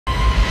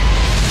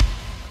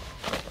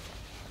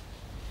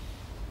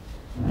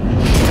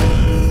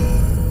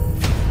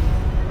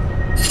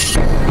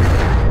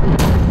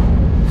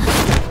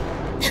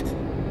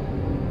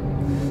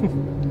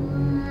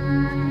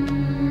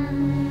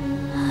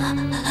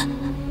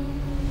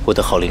我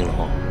的好玲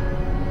珑，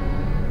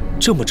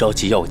这么着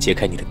急要我揭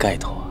开你的盖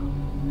头啊？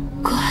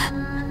滚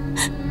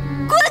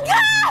开！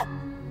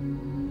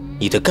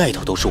你的盖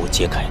头都是我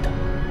揭开的，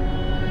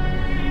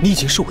你已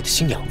经是我的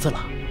新娘子了。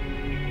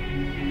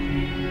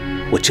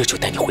我这就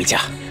带你回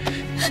家。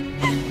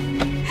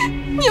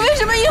你为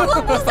什么阴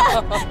魂不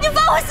散？你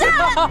放我下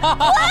来！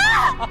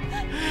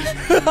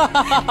放开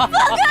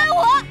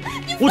我！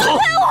你放开我！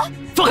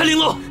放开玲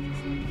珑！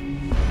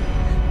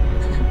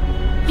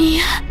米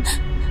言，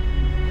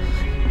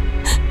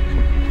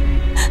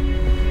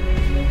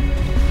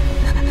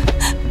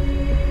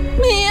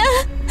米言，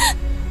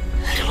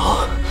玲珑，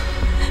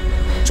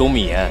钟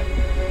米言，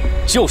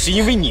就是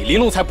因为你，玲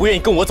珑才不愿意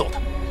跟我走的。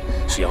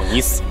只要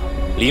你死了，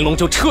玲珑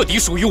就彻底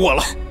属于我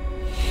了。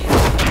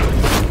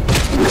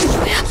不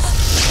要！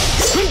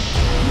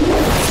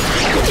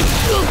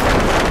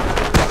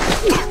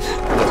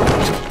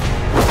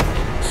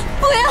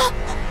不要！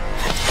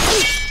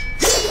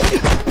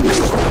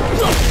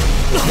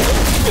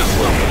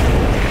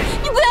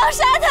你不要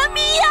杀他，米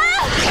言！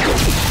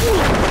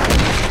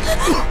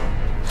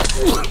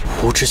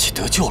吴志奇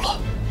得救了，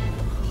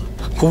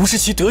吴志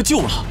奇得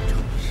救了！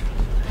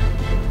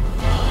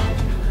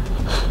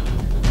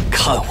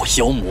看我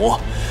妖魔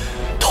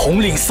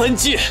统领3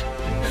界，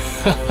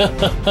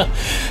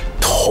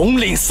统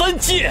领3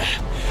界！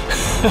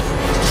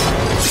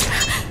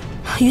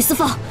于思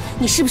凤，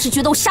你是不是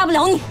觉得我杀不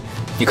了你？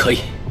你可以，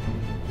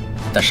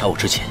但杀我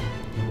之前，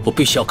我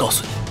必须要告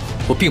诉你，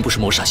我并不是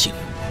谋杀星，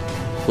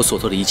我所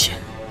做的一切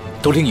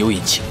都另有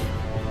隐情。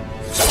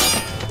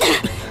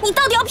你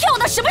到底要骗我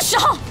到什么时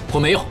候？我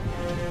没有。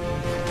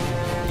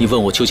你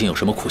问我究竟有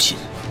什么苦心？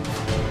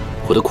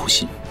我的苦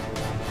心，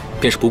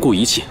便是不顾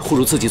一切护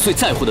住自己最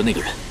在乎的那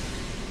个人，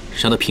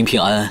让他平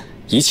平安安，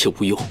一切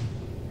无忧。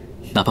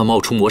哪怕冒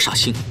充魔煞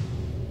星，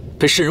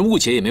被世人误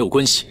解也没有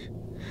关系。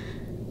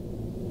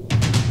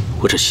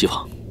我只希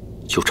望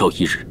有朝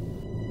一日，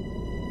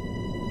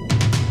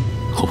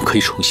我们可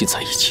以重新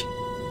在一起。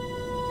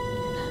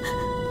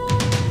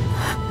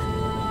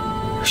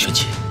玄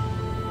姐，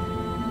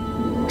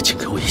请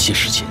给我一些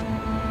时间，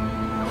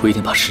我一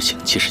定把事情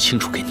解释清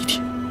楚给你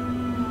听。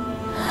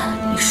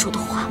你说的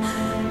话，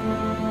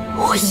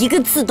我一个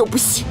字都不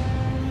信。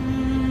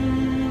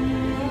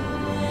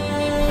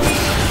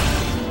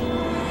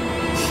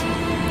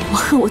我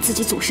恨我自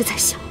己总是在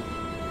想，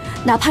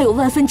哪怕有1/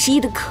万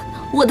的可能，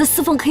我的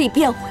思凤可以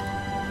变回来，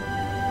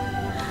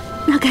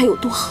那该有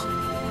多好。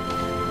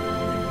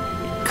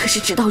可是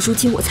直到如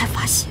今，我才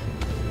发现，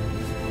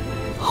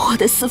我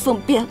的思凤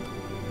变了，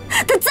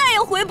她再也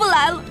回不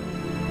来了。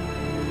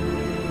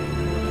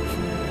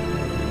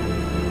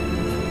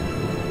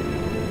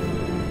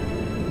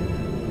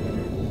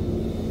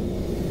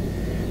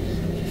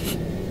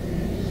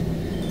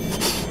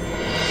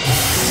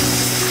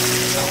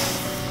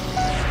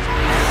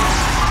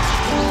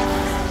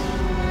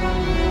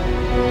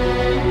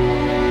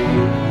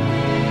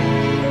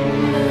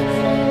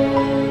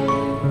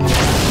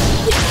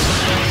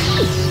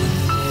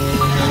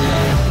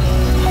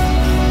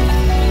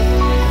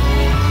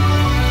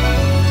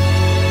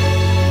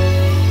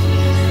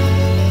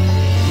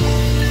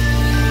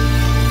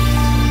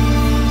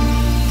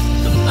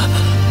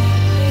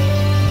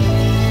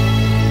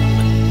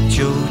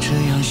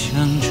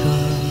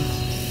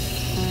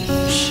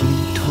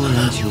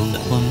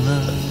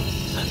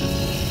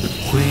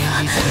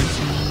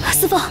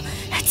思凤，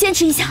坚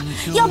持一下，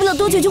要不了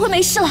多久就会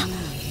没事了。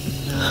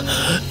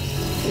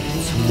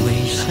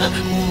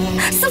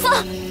思凤，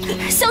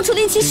消除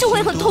戾气是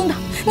会很痛的，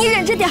你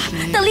忍着点，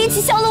等戾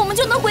气消了，我们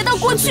就能回到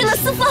过去了。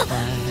思凤，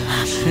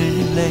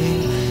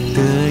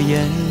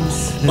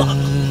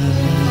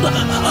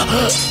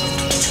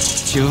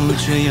就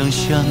这样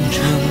想着，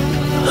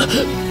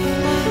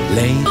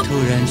泪突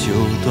然就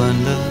断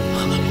了，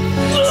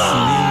思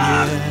念也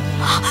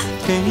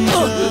跟着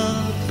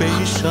悲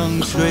伤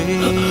追。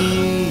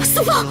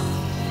思凤，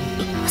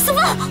思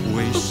凤，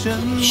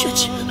雪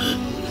姐，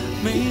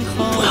不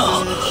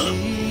要！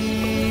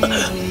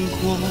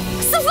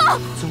思凤，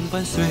总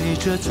伴随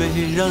着最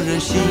让人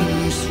心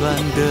酸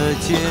的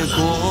结果。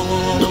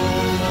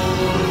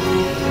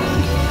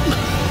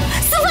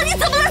思凤，你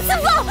怎么了？思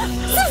凤，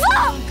思凤，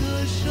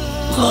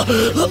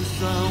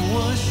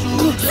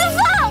思凤。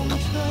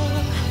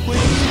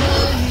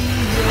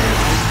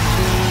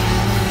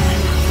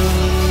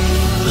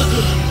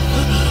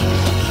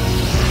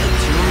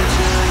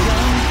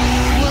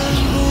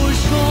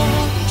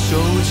守着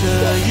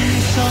一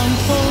场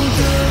空的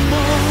梦，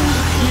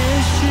也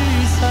许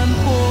残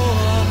破。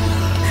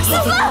思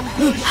凤，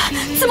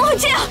怎么会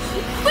这样？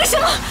为什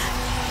么？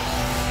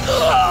思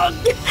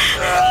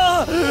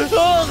凤！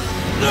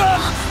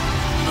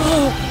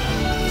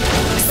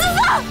思凤！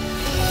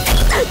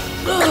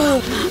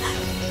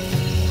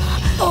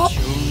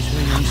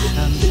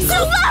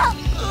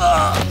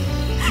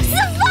思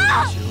凤！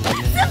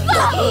思凤！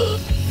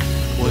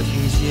我听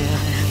见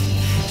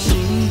心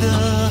的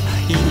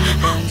一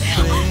半碎。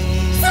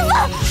思凤！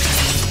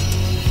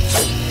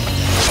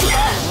思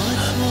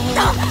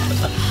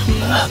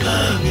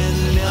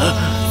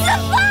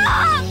凤！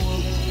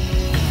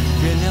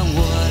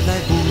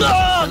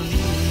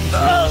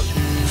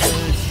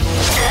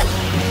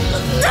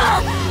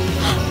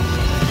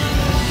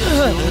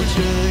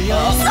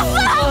样。四方，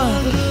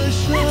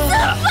四方，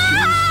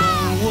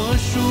我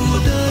输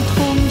的痛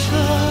彻，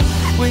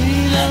为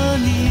了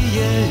你也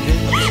忍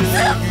着。四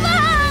方，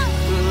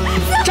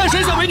战神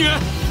小美女，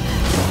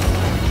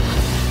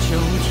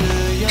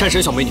战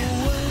神小美女，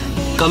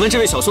敢问这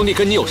位小兄弟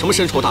跟你有什么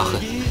深仇大恨？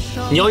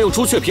你要用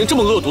朱雀瓶这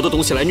么恶毒的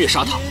东西来虐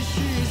杀他？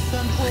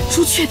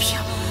朱雀瓶，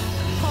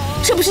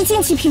这不是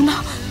禁忌瓶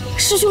吗？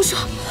师兄说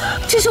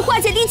这是化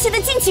解戾气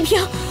的禁忌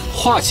瓶。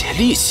化解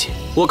戾气？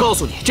我告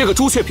诉你，这个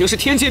朱雀瓶是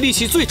天界戾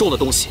气最重的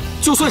东西，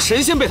就算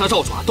神仙被它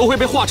照抓，都会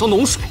被化成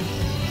脓水。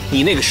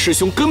你那个师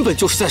兄根本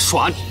就是在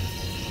耍你。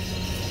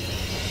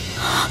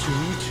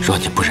若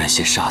你不忍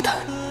心杀他，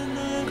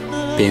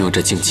便用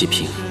这净气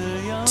瓶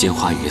净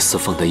化雨司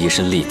凤的一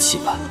身戾气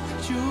吧，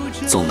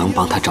总能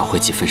帮他找回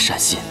几分善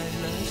心。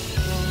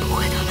不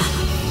会的，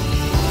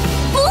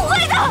不会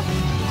的！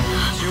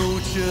就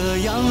这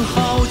样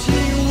耗尽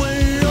温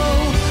柔，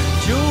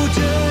就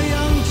这样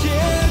解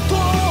脱，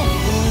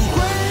不会。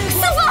司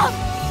凤，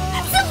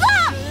司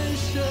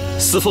凤，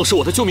司凤是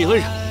我的救命恩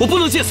人，我不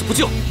能见死不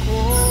救。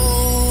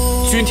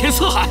君天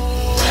策海。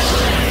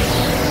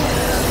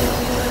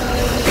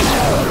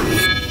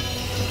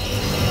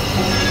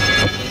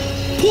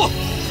破！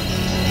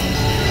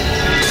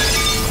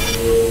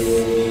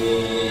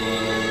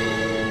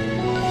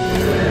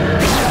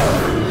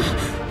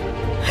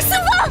司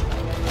凤，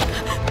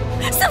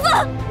司凤，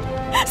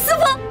司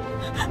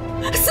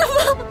凤，司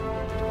凤！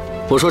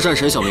我说战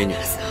神小美女，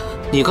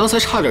你刚才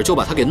差点就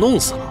把他给弄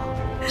死了，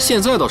现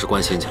在倒是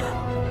关心起来了。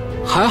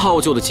还好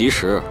我救得及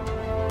时，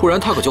不然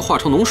他可就化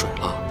成脓水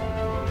了。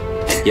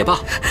也罢，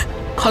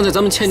看在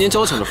咱们千年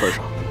交情的份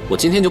上，我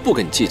今天就不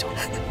跟你计较了。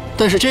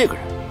但是这个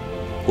人，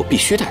我必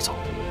须带走。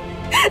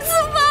司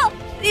凤，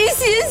你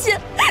醒醒！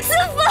司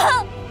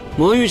凤，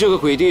魔域这个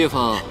鬼地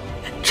方，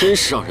真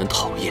是让人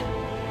讨厌。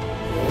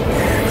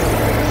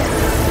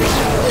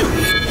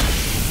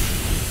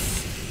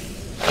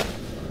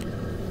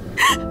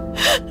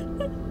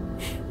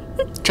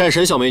战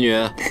神小美女，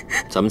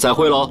咱们再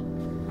会喽。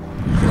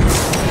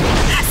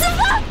司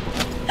凤，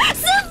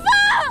司凤，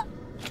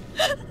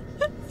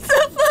司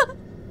凤。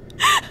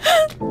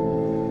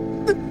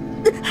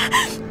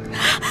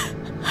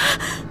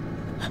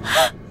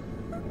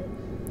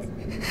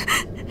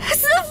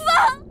司凤，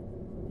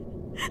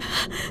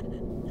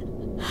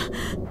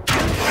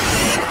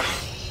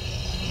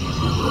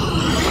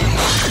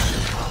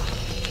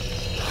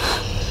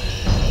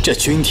这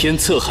君天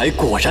策海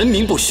果然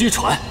名不虚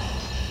传，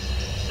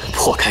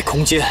破开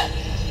空间，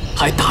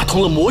还打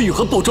通了魔域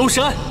和不周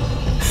山。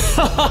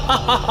哈哈哈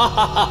哈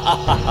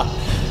哈哈！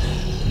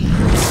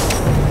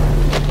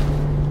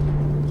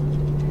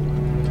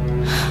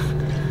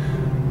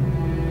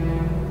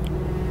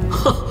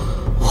哼，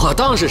我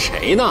当是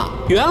谁呢？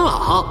元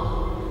朗，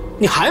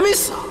你还没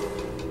死啊？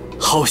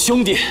好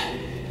兄弟，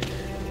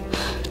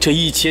这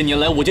1000年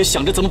来我就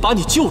想着怎么把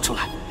你救出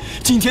来，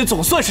今天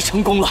总算是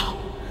成功了。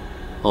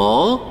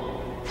哦，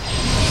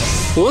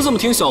我怎么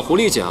听小狐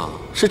狸讲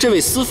是这位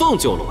司凤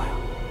救了我呀？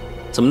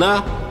怎么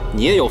的，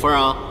你也有份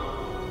啊？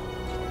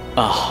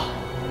啊，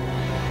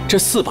这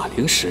4把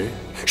灵石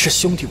是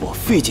兄弟我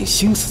费尽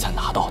心思才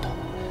拿到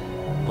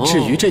的。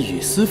至于这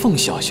雨司凤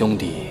小兄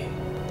弟，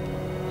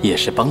也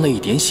是帮了一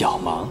点小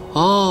忙。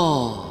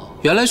哦，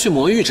原来去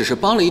魔域只是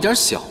帮了一点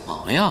小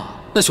忙呀。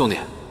那兄弟，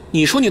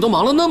你说你都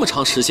忙了那么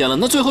长时间了，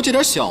那最后这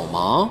点小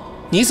忙，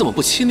你怎么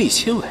不亲力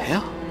亲为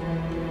啊？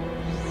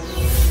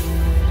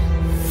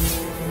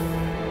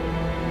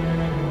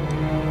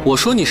我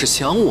说你是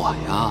想我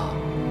呀，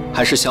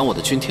还是想我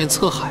的君天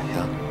策海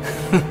呀？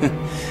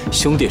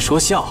兄弟说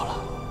笑了，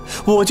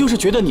我就是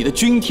觉得你的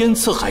君天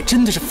策海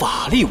真的是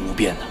法力无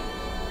边呢。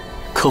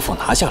可否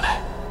拿下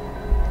来，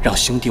让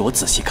兄弟我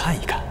仔细看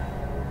一看？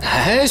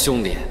哎，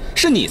兄弟，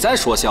是你在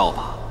说笑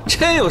吧？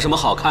这有什么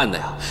好看的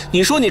呀？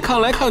你说你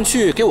看来看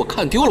去，给我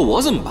看丢了，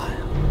我怎么办呀？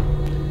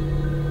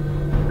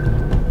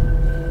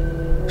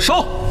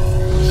收。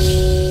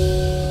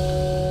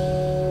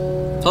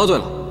哦，对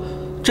了，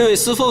这位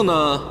司凤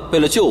呢，为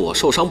了救我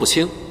受伤不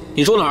轻，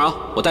你住哪儿啊？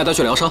我带他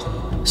去疗伤。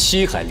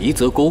西海离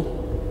泽宫，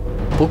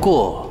不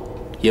过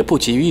也不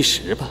急于一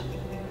时吧。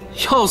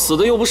要死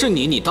的又不是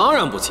你，你当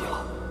然不急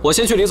了。我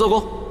先去离泽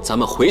宫，咱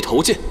们回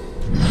头见。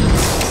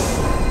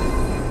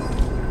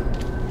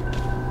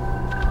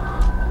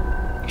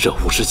这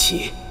吴之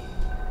奇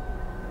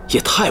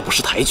也太不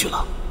识抬举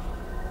了。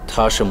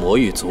他是魔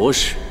域左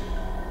使，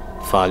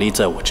法力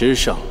在我之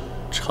上，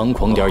猖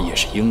狂点也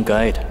是应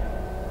该的。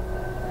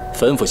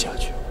吩咐下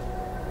去，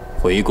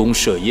回宫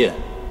设宴，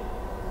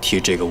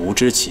替这个吴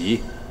之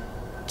奇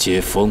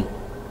接风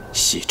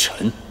洗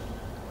尘。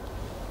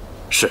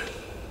是。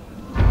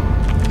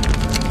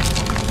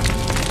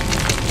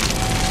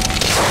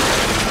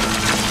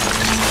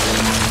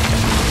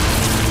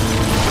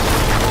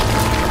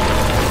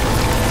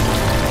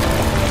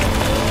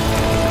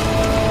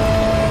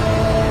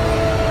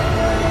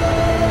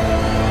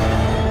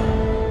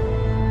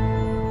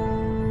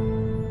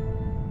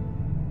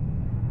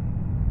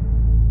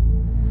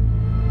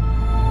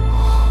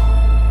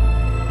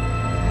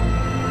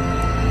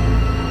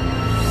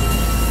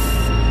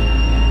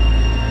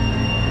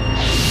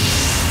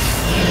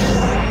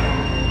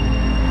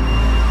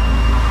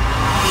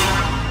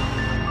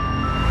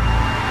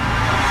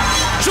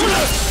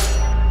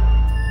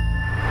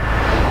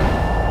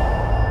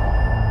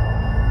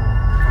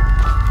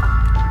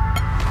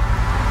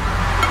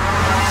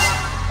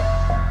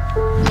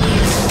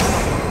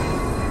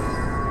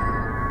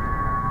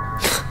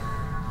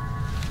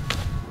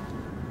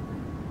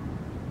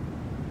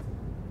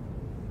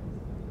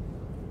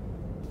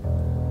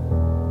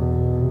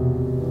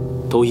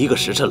都1个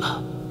时辰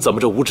了，怎么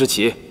这吴知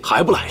奇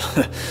还不来呀？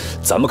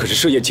咱们可是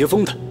设宴接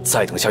风的，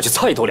再等下去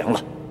菜都凉了。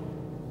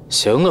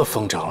行了，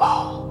风长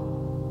老，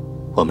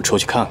我们出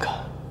去看看。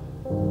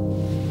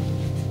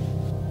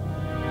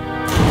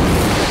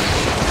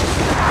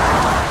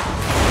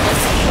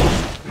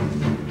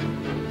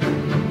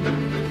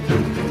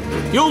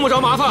用不着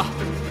麻烦，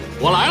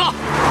我来了。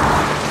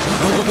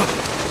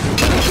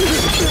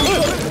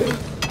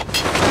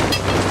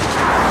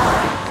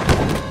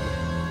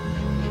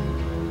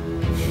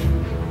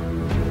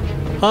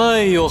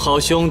哎呦，好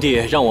兄弟，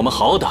让我们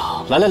好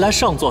打！来来来，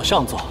上座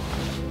上座。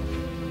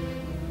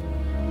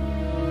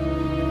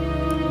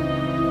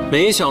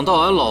没想到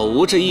俺老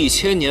吴这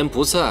1000年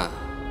不在，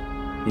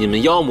你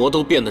们妖魔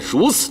都变得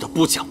如此的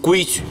不讲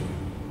规矩，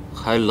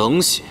还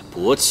冷血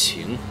薄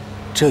情，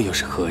这又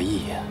是何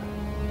意呀？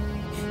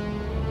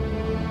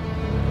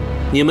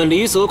你们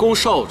离泽宫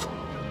少主，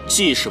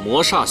既是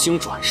魔煞星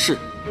转世，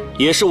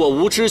也是我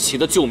吴知奇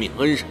的救命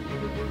恩人。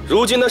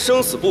如今他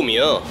生死不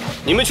明，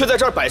你们却在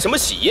这儿摆什么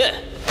喜宴？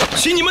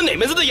喜你们哪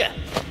门子的宴？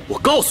我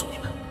告诉你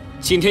们，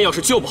今天要是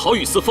救不好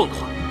雨四凤的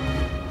话，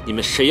你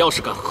们谁要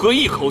是敢喝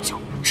1口酒，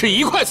吃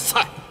1筷子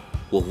菜，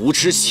我吴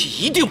知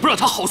奇一定不让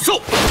他好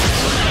受。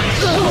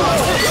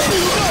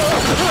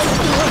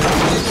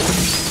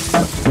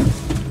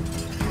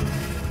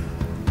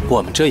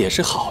我们这也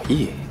是好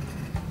意，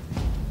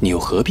你又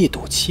何必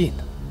赌气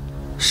呢？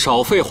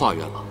少废话，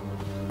元老，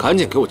赶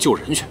紧给我救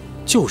人去！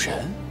救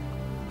人？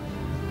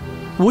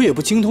我也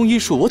不精通医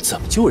术，我怎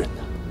么救人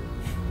呢？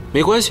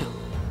没关系，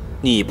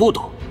你不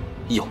懂，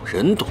有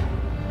人懂。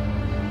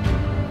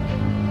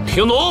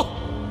听懂？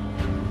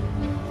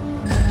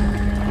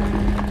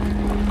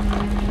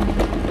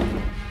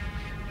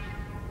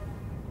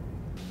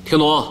听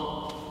懂？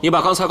你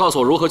把刚才告诉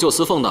我如何救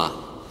司凤的，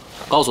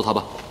告诉他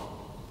吧。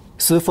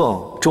司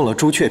凤中了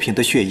朱雀瓶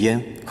的血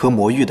烟和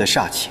魔域的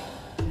煞气，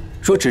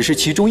若只是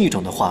其中一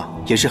种的话，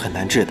也是很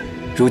难治的。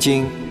如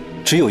今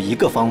只有一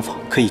个方法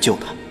可以救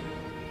他，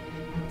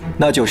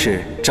那就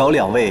是找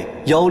2位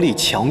妖力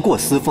强过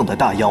司凤的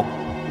大妖，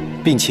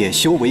并且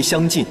修为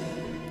相近，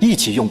一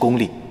起用功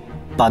力，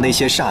把那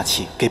些煞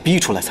气给逼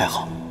出来才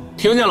好。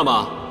听见了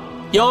吗？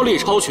妖力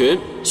超群，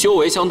修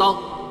为相当，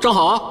正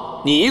好啊，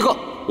你一个，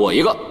我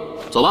一个，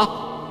走吧。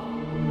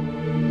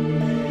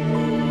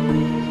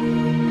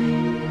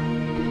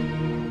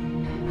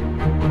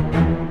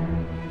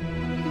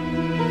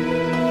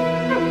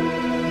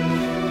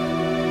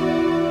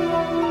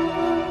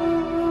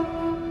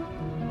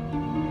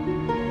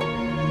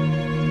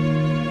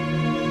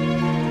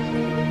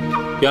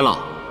元老，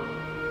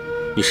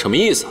你什么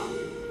意思啊？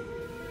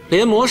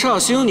连魔煞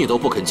星你都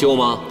不肯救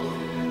吗？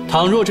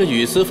倘若这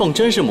雨司凤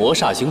真是魔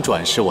煞星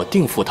转世，我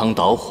定赴汤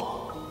蹈火。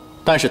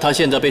但是他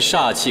现在被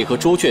煞气和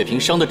朱雀瓶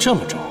伤得这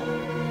么重，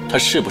他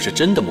是不是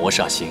真的魔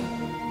煞星？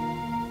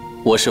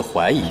我是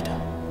怀疑的。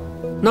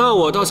那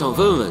我倒想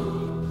问问你，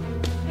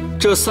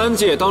这3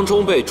界当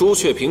中被朱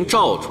雀瓶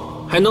罩住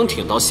还能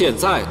挺到现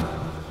在的，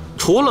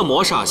除了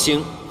魔煞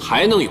星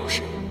还能有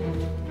谁？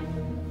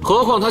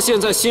何况他现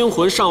在心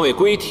魂尚未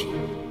归体，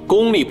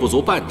功力不足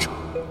半成。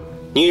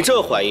你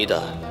这怀疑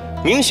的，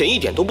明显一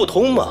点都不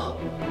通嘛！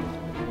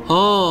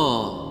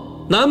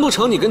哦，难不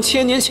成你跟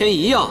1000年前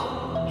一样，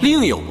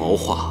另有谋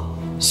划，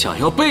想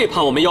要背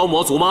叛我们妖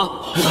魔族吗？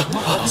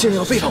竟然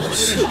要背叛我们！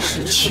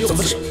是，怎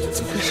么回事？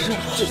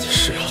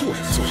是啊，就是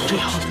怎么这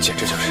样，简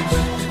直就是。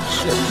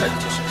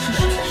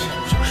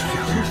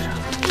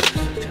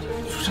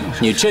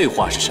你这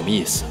话是什么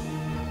意思？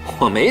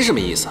我没什么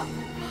意思，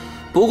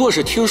不过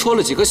是听说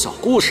了几个小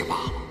故事罢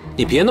了。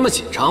你别那么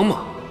紧张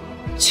嘛。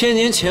1000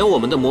年前我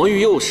们的魔域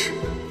幼师，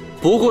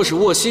不过是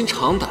卧薪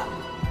尝胆，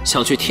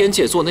想去天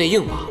界做内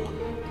应罢了，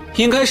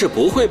应该是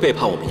不会背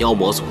叛我们妖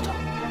魔族的。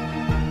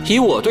以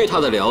我对他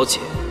的了解，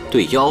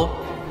对妖，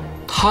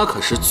他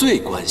可是最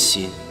关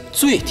心、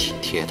最体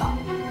贴的，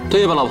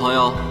对吧，老朋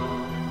友？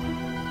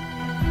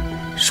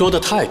说的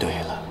太对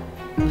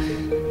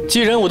了。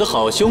既然我的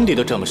好兄弟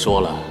都这么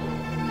说了，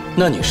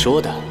那你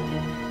说的，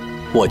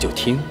我就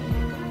听。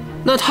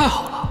那太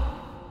好了。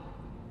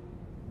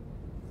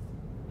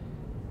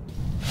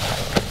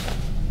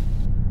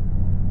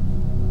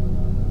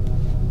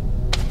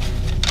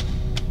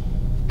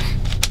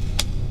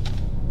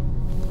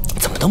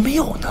怎么都没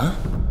有呢？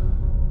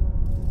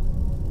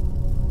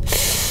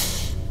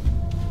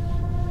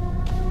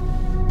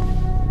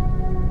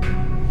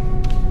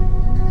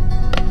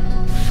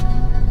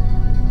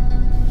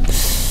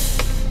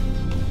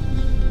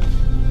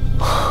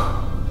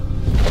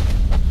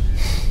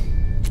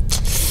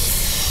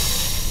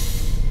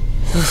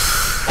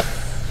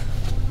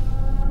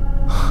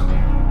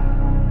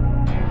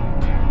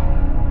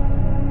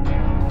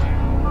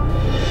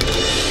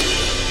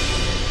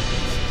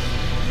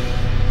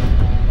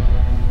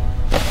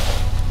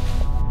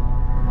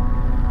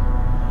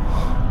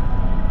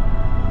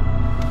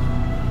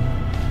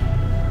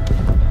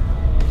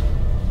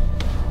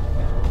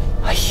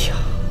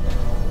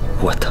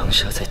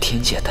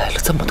天界待了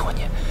这么多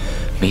年，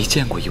没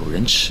见过有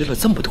人吃了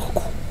这么多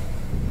苦。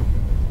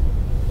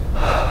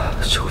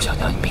周小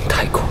娘，你命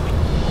太苦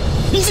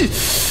了。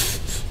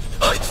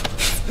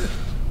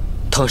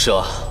汤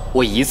蛇，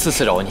我一次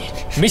次饶你，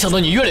没想到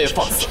你越来越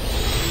放肆。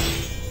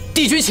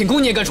帝君寝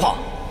宫你也敢闯？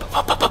不，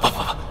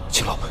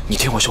青龙，你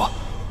听我说，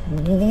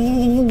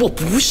我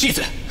不信。闭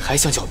嘴！还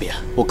想狡辩？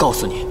我告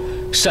诉你，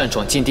擅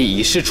闯禁地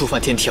已是触犯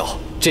天条，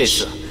这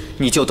次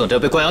你就等着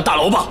被关押大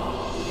牢吧。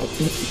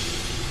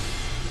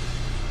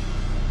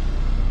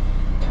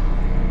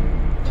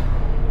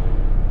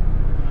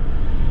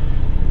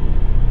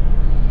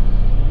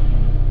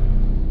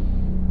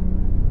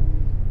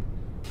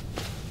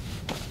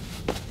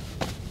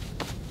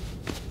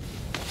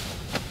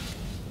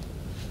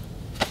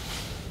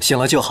醒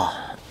了就好，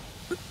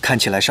看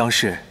起来伤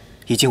势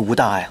已经无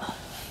大碍了。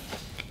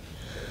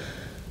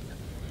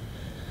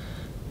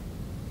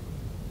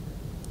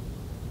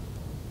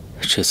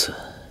这次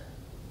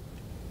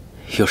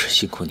又是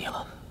辛苦你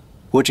了。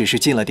我只是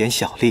尽了点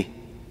小力，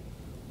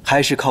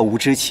还是靠吴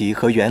知奇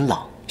和元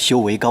朗修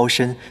为高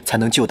深才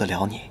能救得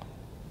了你。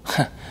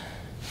哼，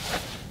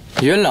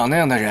元朗那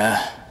样的人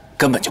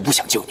根本就不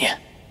想救你。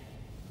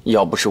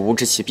要不是吴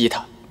知奇逼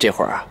他，这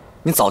会儿啊，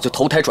你早就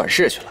投胎转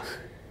世去了。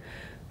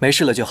没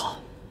事了就好，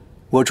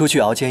我出去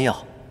熬煎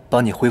药，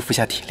帮你恢复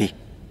下体力。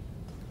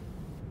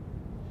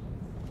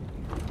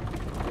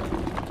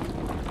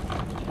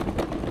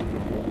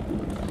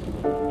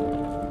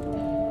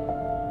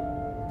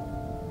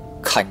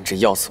看你这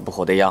要死不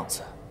活的样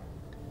子，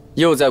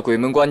又在鬼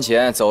门关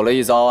前走了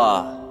一遭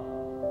啊！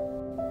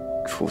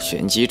楚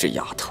玄机这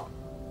丫头，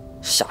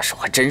下手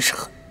还真是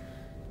狠。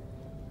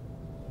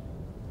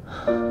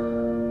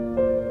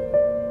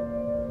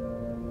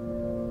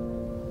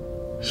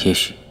也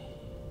许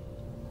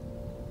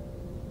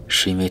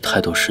是因为太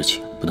多事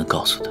情不能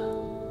告诉他，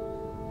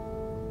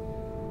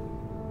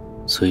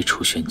所以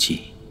楚玄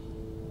机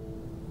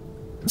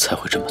才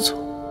会这么做。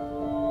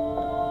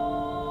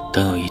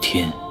等有一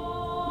天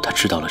他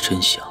知道了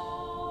真相，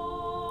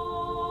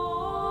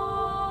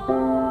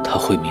他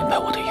会明白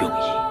我的用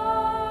意。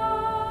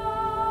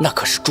那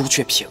可是朱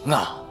雀瓶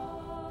啊！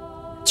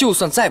就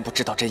算再不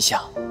知道真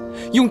相，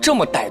用这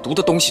么歹毒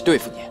的东西对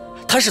付你，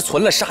他是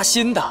存了杀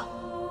心的。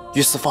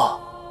于思凤，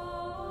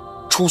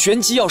楚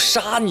玄机要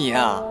杀你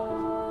啊！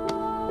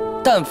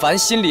但凡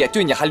心里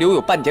对你还留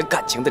有半点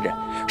感情的人，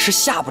是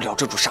下不了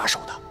这种杀手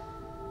的。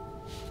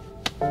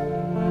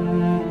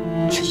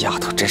这丫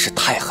头真是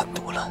太狠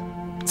毒了！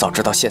早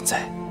知道现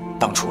在，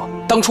当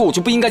初我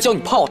就不应该教你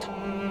泡她。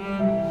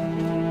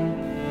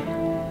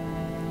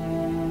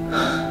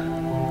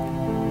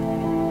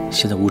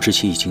现在吴知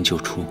奇已经救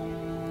出，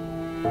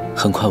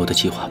很快我的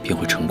计划便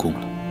会成功了。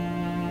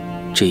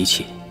这一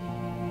切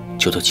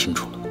就都清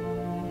楚了。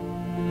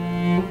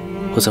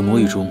我在魔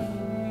域中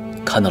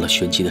看到了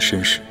玄机的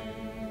身世，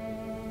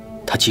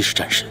他既是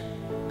战神，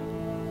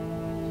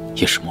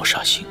也是魔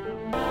煞星。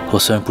我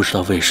虽然不知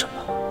道为什么，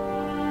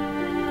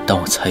但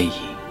我猜疑，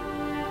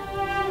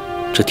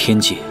这天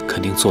界肯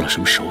定做了什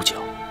么手脚，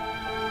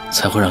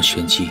才会让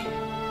玄机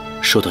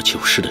受到九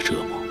世的折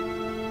磨。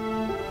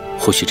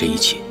或许这一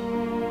切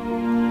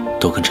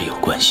都跟这有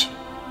关系。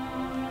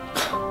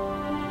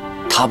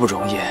他不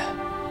容易，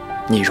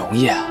你容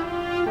易啊？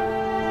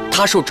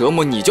他受折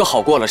磨，你就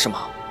好过了是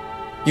吗？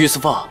于思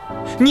凤，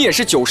你也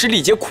是九世历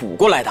劫苦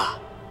过来的。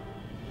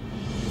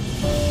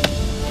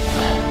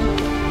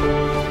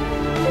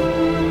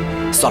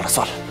算了，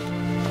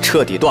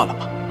彻底断了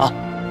吧！啊，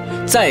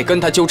再跟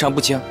他纠缠不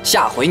清，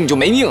下回你就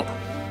没命了。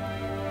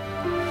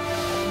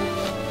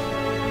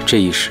这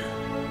一世，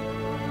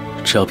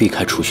只要避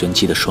开楚玄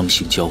机的双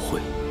星交汇，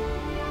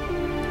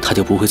他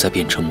就不会再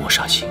变成魔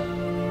煞星，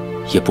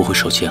也不会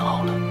受煎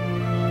熬了。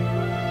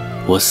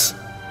我死，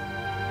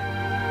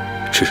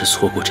只是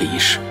错过这一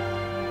世，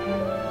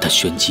但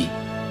玄机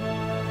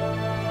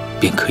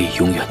便可以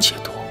永远解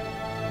脱。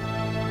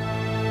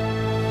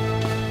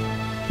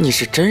你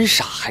是真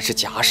傻还是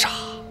假傻？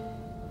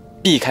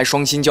避开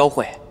双星交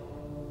汇，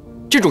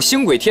这种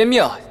星鬼天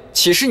命，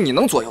岂是你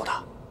能左右的？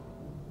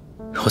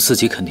我自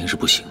己肯定是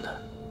不行的，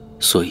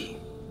所以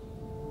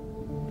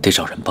得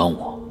找人帮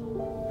我。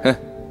哼，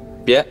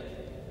别，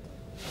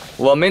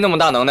我没那么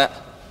大能耐，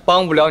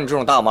帮不了你这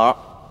种大忙。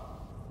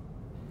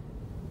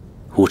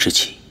吴知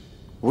奇，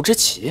吴知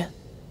奇？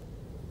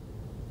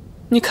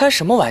你开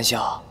什么玩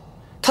笑？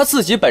他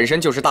自己本身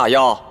就是大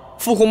妖，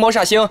复活魔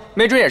煞星，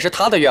没准也是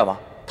他的愿望，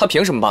他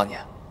凭什么帮你？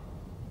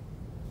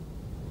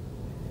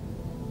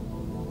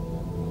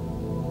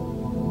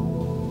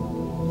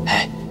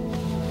哎，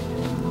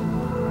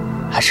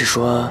还是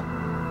说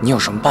你有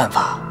什么办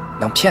法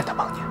能骗他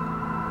帮你？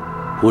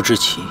吴知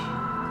奇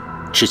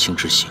知情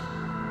知性，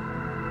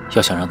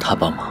要想让他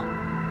帮忙，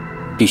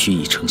必须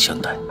以诚相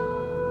待。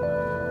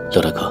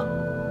刘大哥，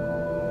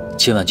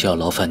今晚就要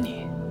劳烦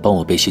你帮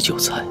我备些酒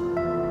菜，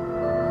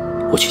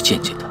我去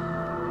见见他。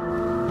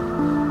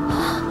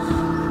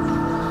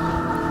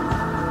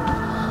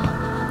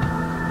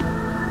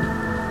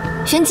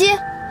玄机，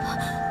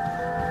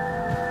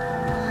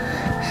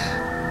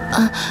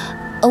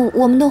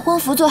我们的婚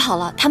服做好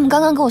了，他们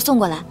刚刚给我送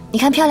过来，你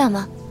看漂亮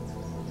吗？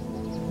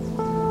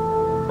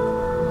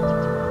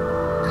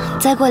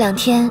再过2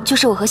天就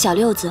是我和小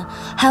六子，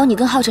还有你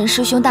跟浩辰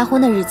师兄大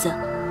婚的日子，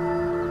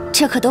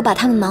这可都把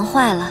他们忙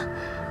坏了。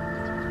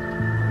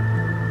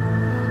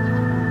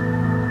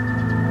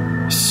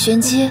玄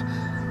机，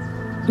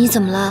你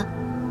怎么了？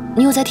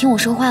你有在听我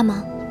说话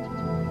吗？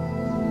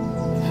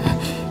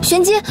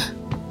玄机，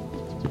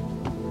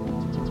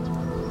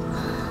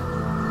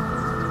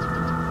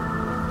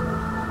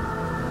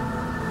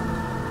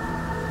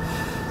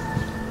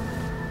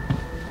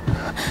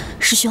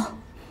师兄，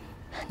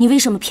你为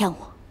什么骗我？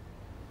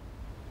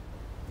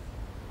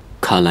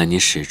看来你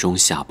始终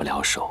下不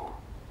了手，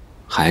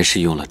还是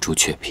用了朱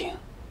雀瓶。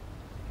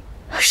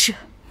是，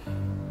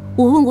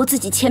我问过自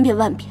己千遍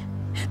万遍，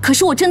可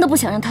是我真的不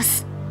想让他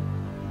死，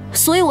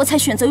所以我才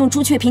选择用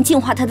朱雀瓶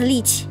净化他的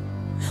戾气。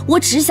我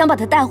只是想把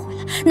他带回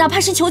来，哪怕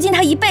是囚禁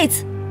他一辈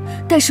子。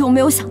但是我没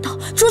有想到，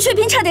朱雀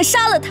瓶差点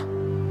杀了他。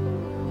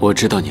我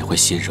知道你会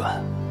心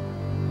软，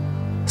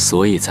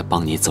所以才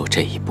帮你走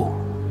这一步。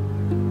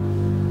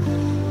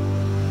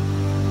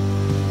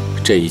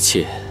这一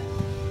切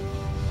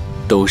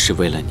都是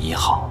为了你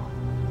好。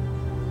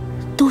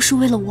都是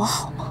为了我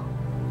好吗？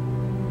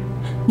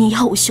你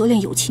要我修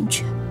炼有情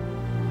诀，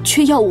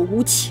却要我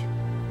无情，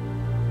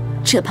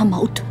这般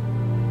矛盾，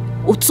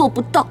我做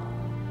不到。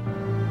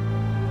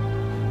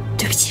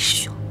对不起，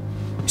师兄。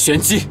玄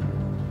机，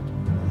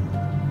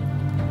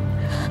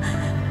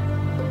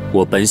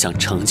我本想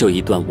成就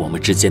一段我们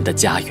之间的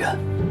家园，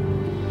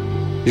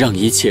让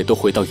一切都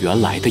回到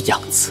原来的样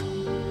子，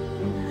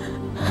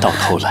到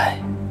头来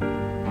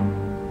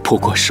不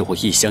过是我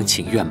一厢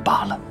情愿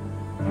罢了。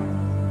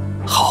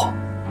好，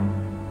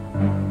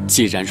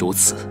既然如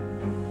此，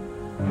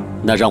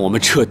那让我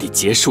们彻底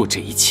结束这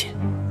一切。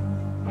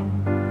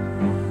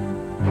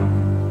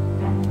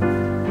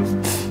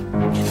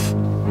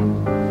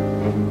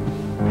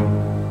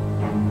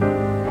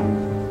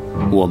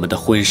我们的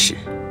婚事，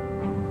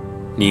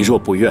你若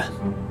不愿，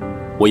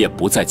我也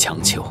不再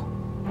强求。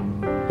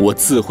我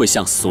自会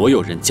向所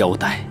有人交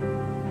代。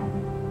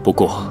不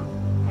过，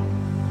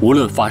无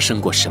论发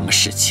生过什么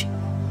事情，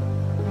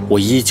我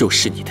依旧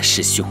是你的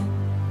师兄。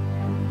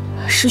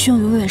师兄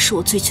永远是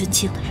我最尊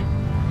敬的人。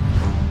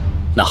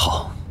那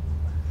好，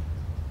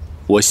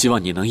我希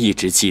望你能一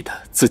直记得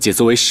自己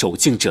作为守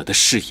境者的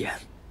誓言，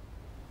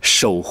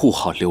守护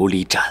好琉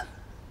璃盏。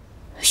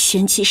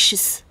玄机誓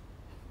死，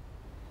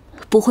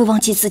不会忘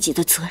记自己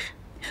的责任，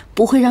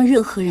不会让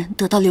任何人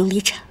得到琉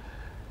璃盏。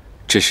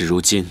只是如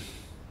今，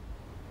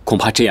恐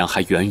怕这样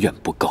还远远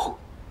不够。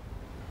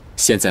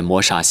现在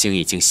魔煞星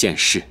已经现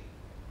世，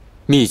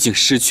秘境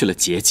失去了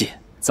结界，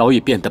早已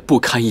变得不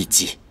堪一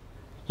击。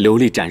琉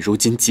璃盏如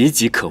今岌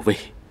岌可危，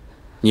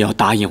你要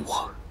答应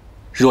我，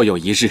若有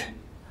一日，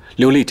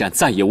琉璃盏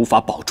再也无法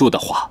保住的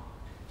话，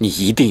你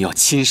一定要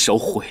亲手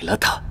毁了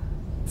它。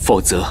否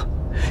则，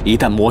一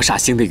旦魔煞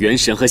星的元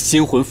神和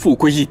心魂复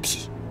归一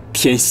体，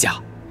天下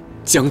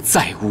将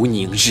再无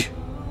宁日。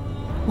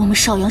我们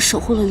少阳守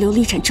护了琉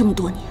璃盏这么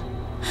多年，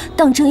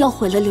当真要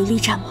毁了琉璃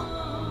盏吗？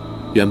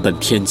原本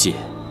天界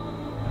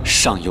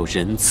尚有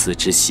仁慈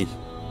之心，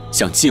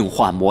想净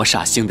化魔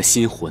煞星的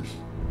心魂，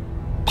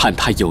盼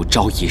他有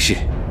朝一日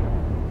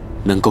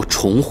能够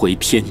重回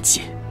天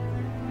界。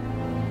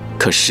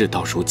可事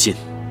到如今，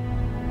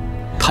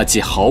他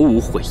既毫无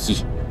悔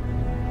意，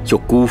又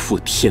辜负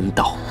天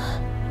道。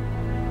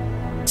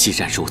既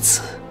然如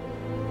此，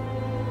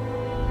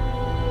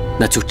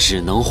那就只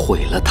能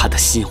毁了他的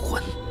心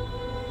魂。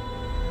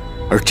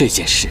而这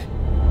件事，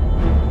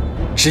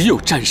只有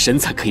战神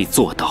才可以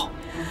做到。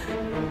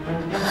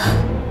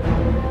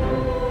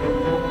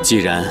既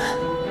然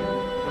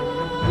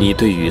你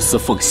对雨丝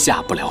凤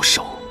下不了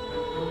手，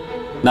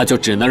那就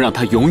只能让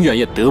他永远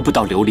也得不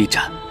到琉璃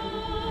盏。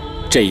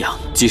这样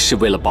既是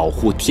为了保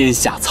护天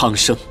下苍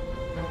生，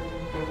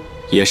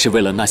也是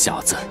为了那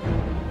小子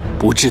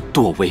不至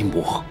堕为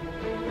魔。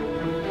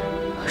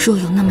若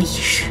有那么一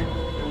日，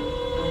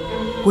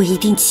我一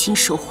定亲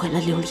手毁了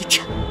琉璃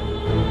盏。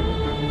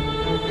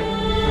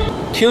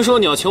听说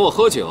你要请我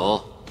喝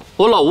酒，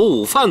我老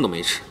吴午饭都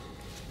没吃，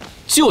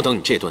就等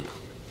你这顿呢。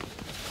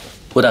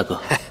吴大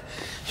哥，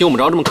用不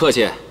着这么客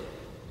气。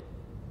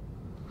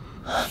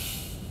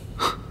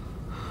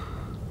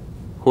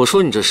我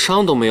说你这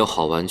伤都没有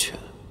好完全，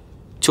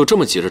就这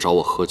么急着找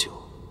我喝酒，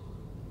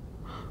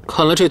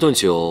看来这顿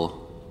酒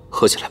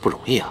喝起来不容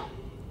易啊。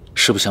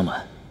实不相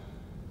瞒，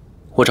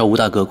我找吴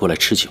大哥过来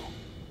吃酒，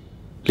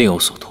另有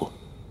所托。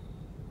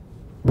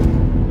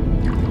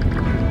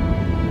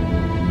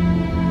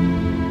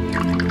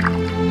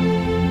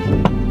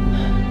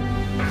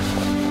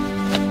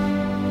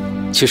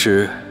其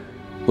实，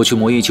我去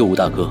魔域救吴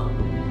大哥，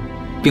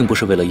并不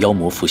是为了妖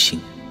魔复兴，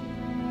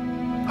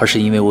而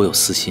是因为我有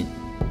私心。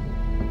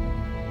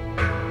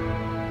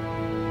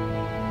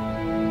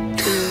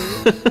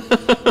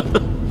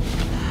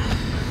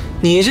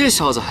你这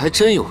小子还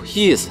真有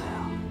意思呀！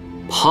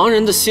旁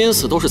人的心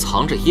思都是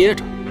藏着掖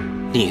着，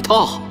你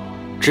倒好，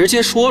直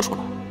接说出来。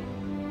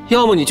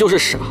要么你就是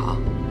傻，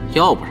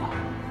要不然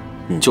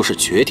你就是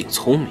绝顶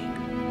聪明。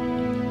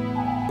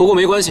不过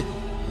没关系，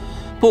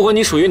不管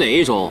你属于哪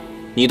一种，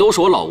你都是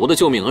我老吴的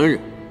救命恩人。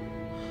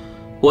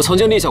我曾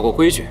经立下过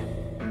规矩，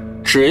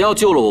只要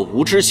救了我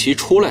吴知奇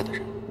出来的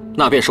人，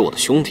那便是我的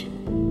兄弟。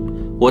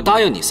我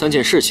答应你3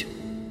件事情，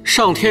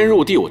上天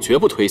入地我绝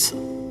不推辞。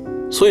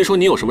所以说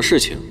你有什么事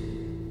情，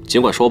尽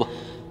管说吧。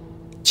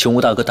请吴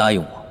大哥答应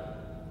我，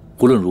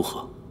无论如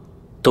何，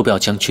都不要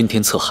将君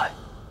天策海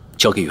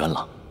交给元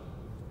朗。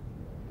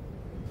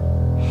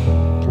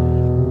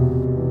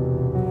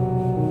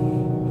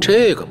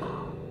这个嘛，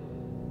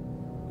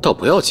倒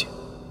不要紧。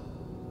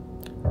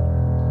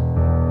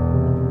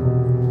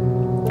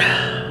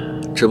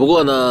只不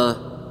过呢，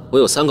我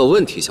有3个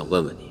问题想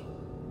问问你。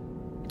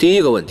第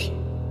一个问题，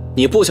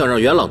你不想让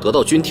元朗得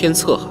到君天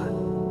策海，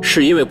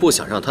是因为不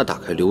想让他打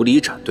开琉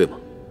璃盏，对吗？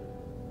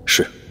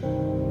是。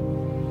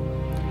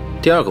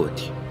第二个问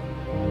题，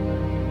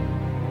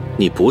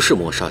你不是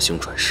魔煞星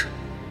转世，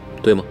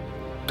对吗？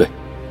对。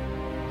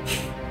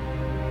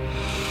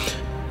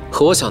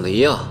和我想的一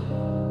样，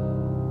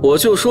我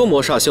就说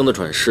魔煞星的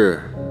转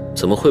世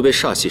怎么会被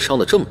煞气伤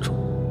得这么重？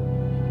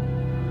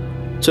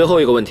最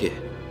后一个问题，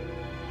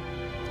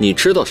你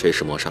知道谁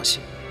是魔煞星，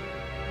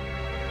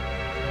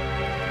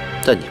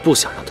但你不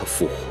想让他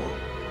复活，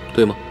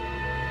对吗？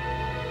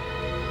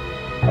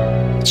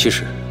其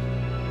实，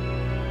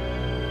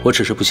我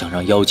只是不想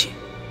让妖界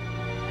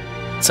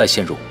再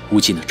陷入无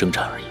尽的征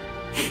战而已。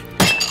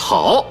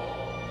好，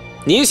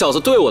你小子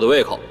对我的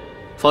胃口，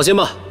放心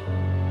吧，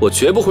我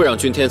绝不会让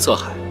君天策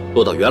海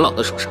落到元朗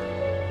的手上。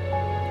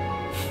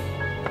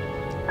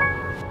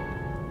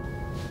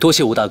多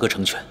谢吴大哥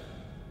成全。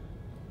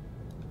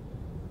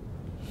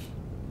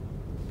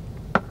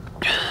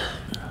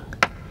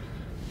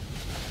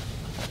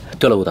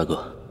对了，吴大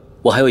哥，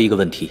我还有一个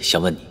问题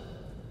想问你。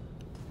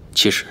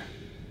其实，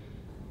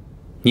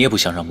你也不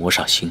想让魔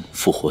煞星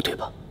复活，对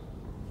吧？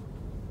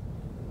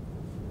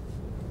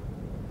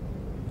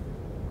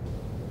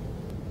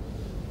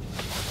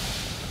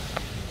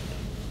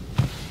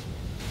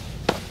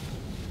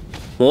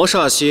魔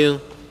煞星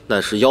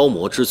乃是妖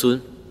魔之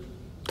尊，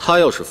他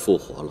要是复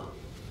活了，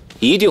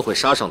一定会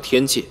杀上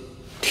天界，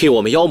替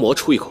我们妖魔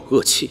出一口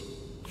恶气，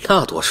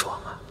那多爽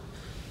啊！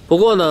不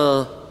过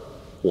呢，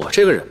我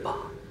这个人吧，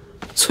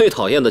最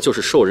讨厌的就是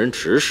受人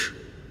指使。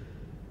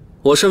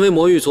我身为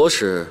魔域左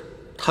使，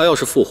他要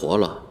是复活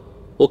了，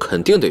我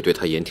肯定得对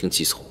他言听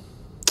计从，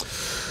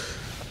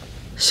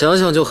想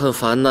想就很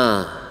烦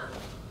呐。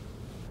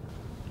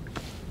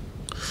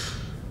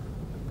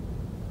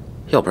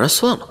要不然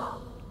算了吧。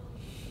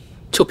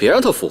就别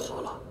让他复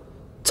活了，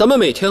咱们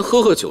每天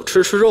喝喝酒，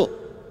吃吃肉，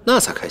那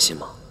才开心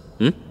嘛。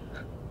嗯。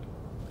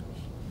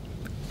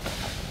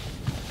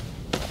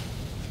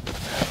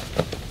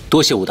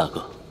多谢吴大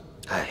哥。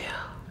哎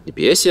呀，你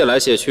别谢来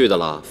谢去的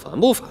了，烦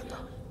不烦呢？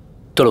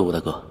对了，吴大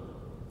哥，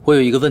我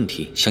有一个问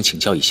题想请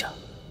教一下，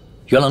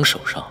元朗手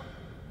上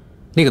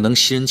那个能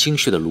吸人精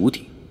血的炉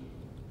鼎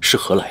是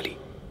何来历？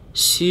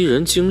吸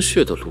人精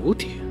血的炉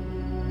鼎，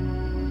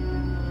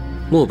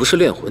莫不是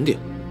炼魂鼎？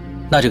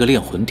那这个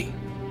炼魂鼎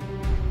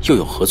又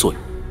有何作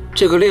用？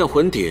这个炼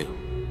魂鼎，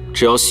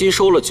只要吸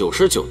收了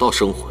99道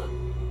生魂，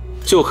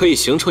就可以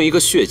形成一个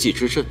血祭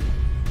之阵，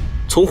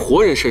从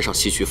活人身上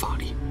吸取法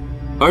力，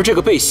而这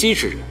个被吸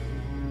之人，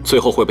最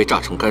后会被炸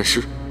成干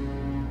尸。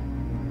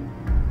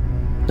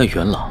那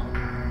元朗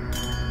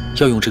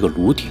要用这个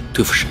炉鼎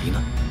对付谁呢？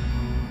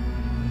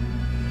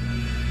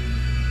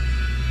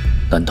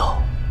难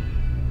道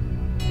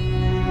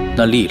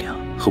那力量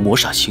和魔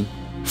煞星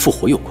复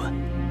活有关？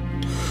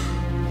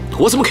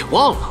我怎么给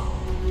忘了？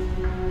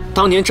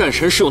当年战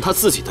神是用他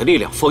自己的力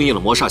量封印了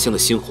魔煞星的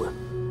心魂，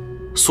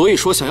所以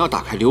说想要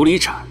打开琉璃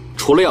盏，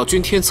除了要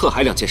君天策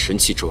海2件神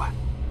器之外，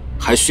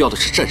还需要的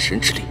是战神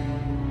之力。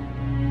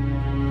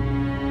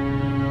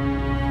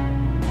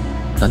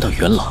难道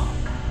元朗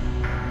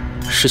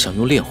是想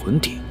用炼魂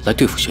鼎来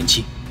对付玄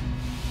机？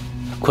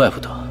怪不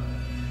得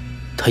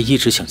他一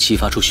直想激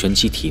发出玄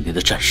机体内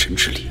的战神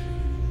之力。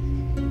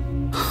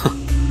哼，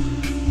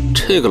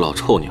这个老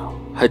臭鸟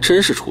还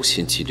真是处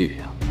心积虑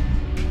呀，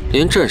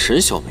连战神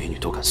小美女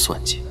都敢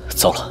算计。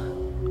糟了，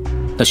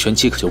那玄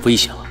机可就危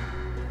险了，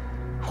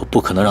我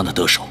不可能让他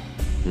得手。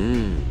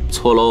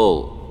错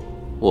喽，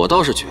我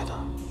倒是觉得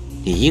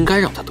你应该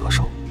让他得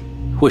手。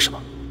为什么？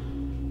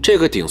这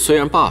个鼎虽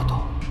然霸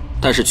道，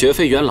但是绝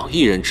非元朗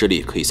一人之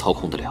力可以操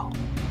控得了。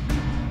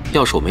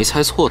要是我没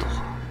猜错的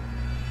话，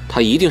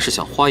他一定是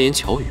想花言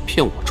巧语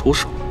骗我出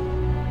手。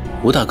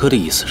吴大哥的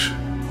意思是，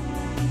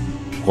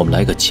我们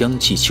来个将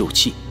计就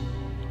计，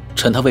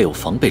趁他未有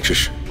防备之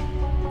时，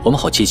我们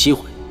好借机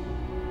会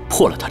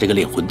破了他这个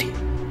炼魂鼎。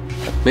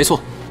没错，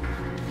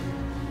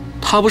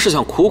他不是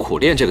想苦苦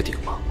练这个鼎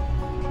吗？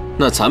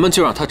那咱们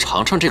就让他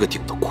尝尝这个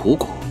鼎的苦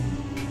果，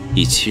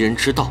以其人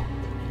之道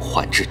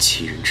还治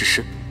其人之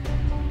身。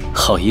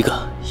好一个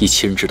以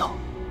其人之道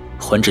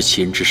还治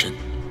其人之身，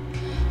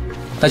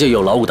那就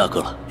有劳吴大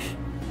哥了。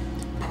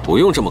不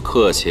用这么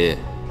客气，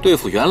对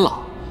付元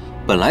朗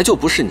本来就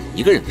不是你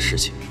一个人的事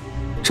情，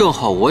正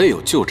好我也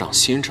有旧账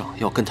新账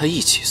要跟他一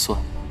起算。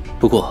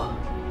不过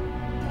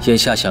眼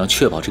下想要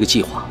确保这个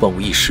计划万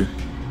无一失，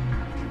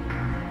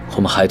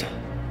我们还得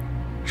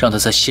让他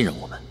再信任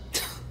我们。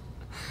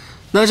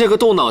那这个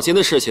动脑筋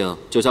的事情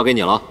就交给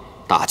你了，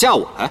打架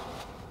我来。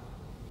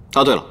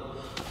啊，对了，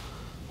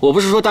我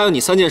不是说答应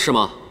你3件事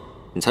吗？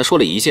你才说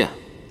了1件，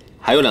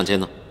还有2件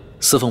呢。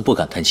司凤不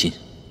敢贪心，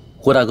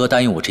霍大哥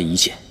答应我这1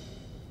件，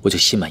我就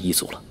心满意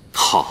足了。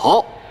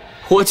好，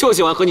我就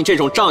喜欢和你这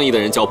种仗义的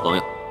人交朋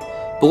友。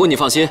不过你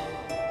放心，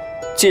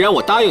既然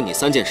我答应你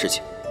3件事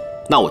情，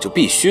那我就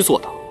必须做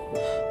到。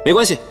没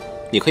关系，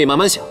你可以慢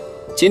慢想。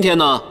今天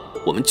呢，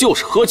我们就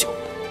是喝酒。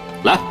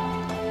来，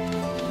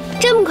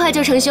这么快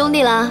就成兄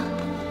弟了？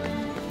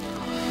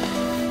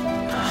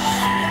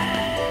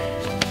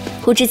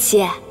胡志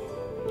奇，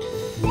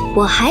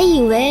我还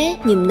以为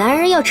你们男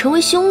人要成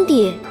为兄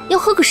弟，要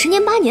喝个10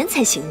年8年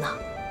才行呢。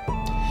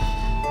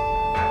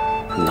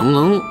能不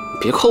能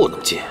别靠我那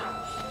么近？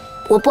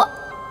我不。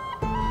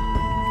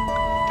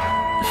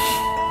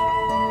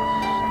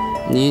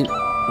你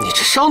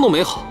这伤都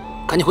没好，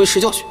赶紧回去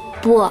睡觉去。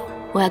不，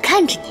我要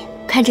看着你，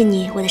看着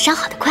你，我的伤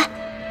好得快。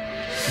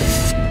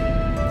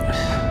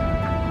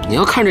你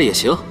要看着也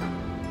行，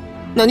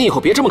那你以后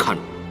别这么看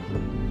着我，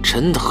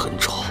真的很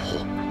丑。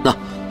那，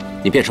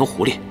你变成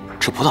狐狸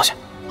吃葡萄去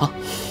啊！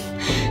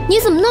你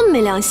怎么那么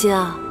没良心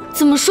啊？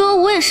怎么说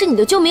我也是你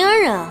的救命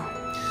恩人啊！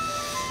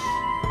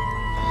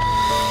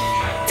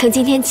从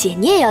今天起，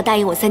你也要答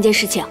应我3件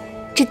事情。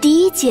这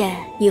第1件，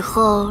以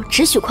后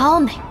只许夸我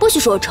美，不许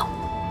说我丑。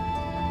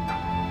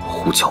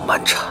胡搅蛮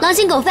缠，狼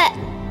心狗肺，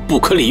不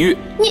可理喻。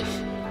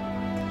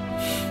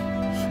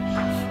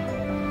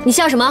你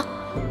笑什么？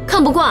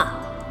看不惯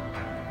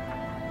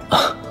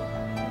啊？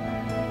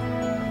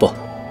不，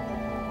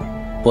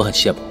我很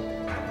羡慕，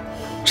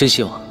真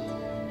希望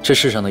这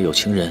世上的有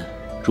情人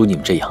如你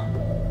们这样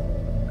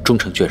终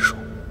成眷属。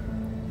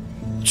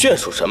眷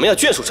属什么呀？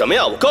眷属什么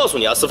呀？我告诉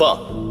你啊，司凤，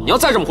你要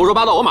再这么胡说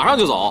八道，我马上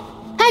就走。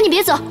哎，你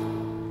别走，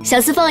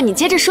小司凤，你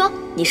接着说，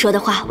你说的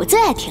话我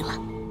最爱听了。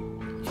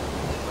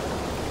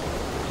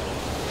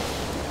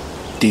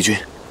帝君，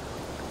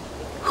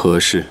何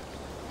事？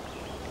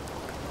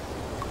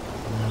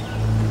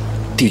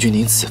帝君，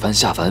您此番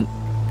下凡，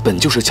本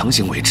就是强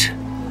行为之，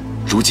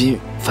如今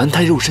凡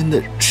胎肉身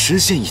的时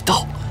限已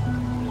到，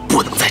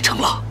不能再撑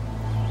了。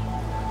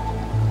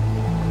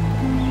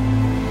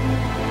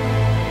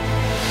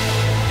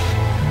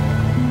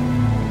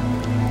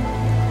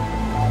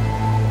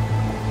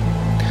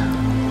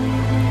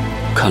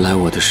看来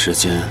我的时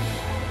间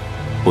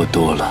不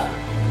多了。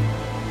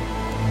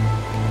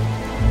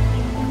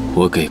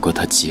我给过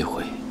他机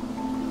会，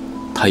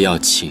他要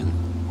情，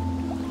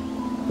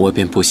我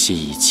便不惜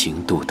以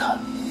情度他；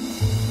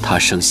他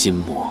生心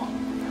魔，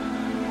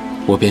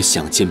我便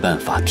想尽办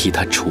法替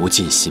他除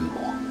尽心魔。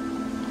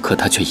可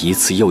他却一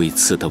次又一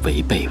次地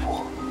违背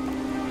我，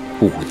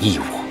忤逆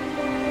我，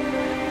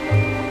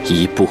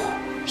一步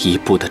一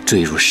步地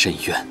坠入深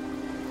渊。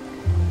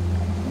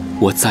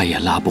我再也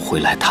拉不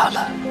回来他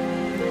了。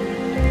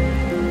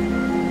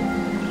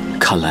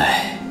看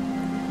来，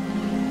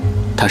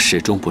他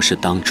始终不是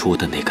当初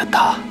的那个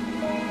他。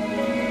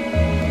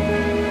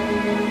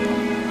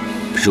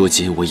如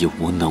今我已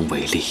无能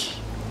为力，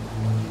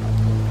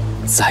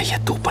再也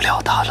渡不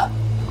了他了。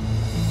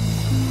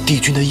帝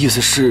君的意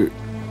思是，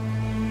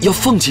要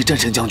放弃战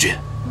神将军？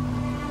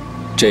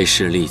这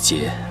世历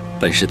劫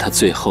本是他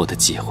最后的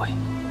机会，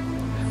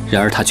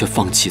然而他却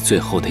放弃最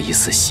后的一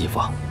丝希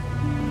望。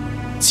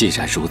既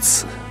然如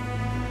此，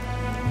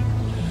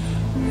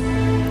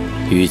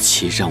与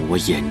其让我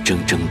眼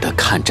睁睁地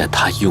看着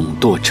他永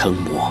堕成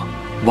魔，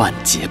万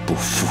劫不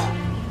复，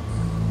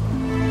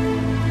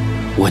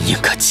我宁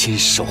可亲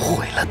手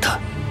毁了他。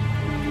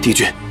帝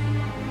君，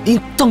您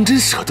当真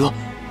舍得？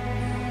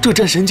这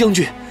战神将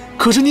军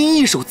可是您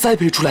一手栽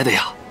培出来的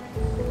呀！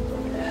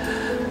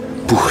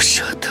不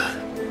舍得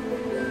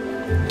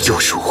又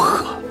如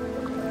何？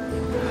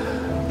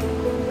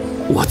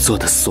我做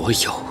的所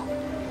有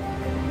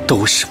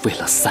都是为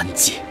了3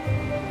界。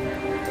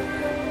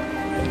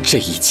这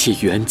一切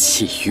缘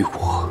起于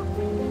我，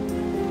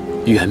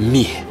缘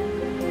灭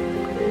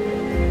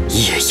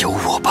也由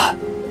我吧。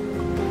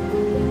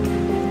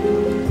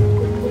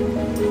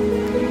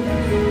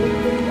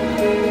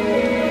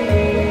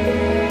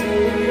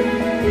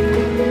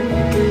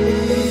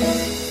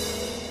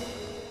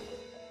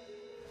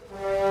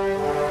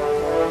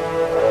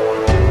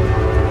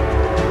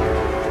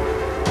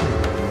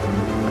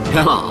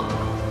元老，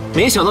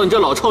没想到你这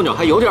老臭鸟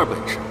还有点本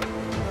事，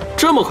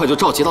这么快就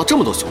召集到这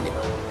么多兄弟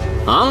们。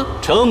啊！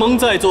承蒙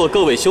在座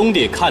各位兄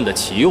弟看得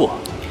起我，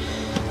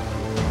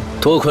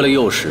多亏了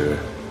幼时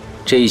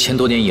这1000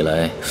多年以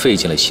来费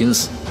尽了心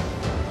思，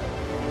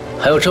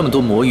还有这么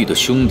多魔域的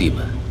兄弟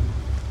们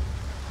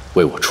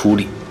为我出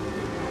力。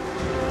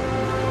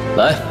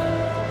来，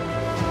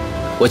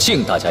我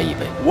敬大家一杯。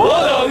我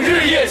等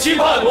日夜期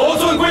盼魔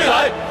尊归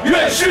来，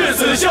愿誓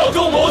死效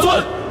忠魔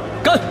尊。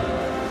干！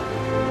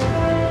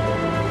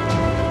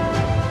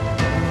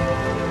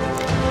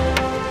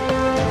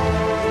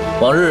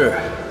往日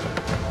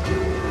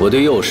我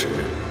对幼时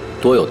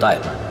多有怠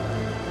慢，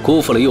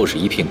辜负了幼时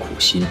一片苦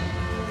心。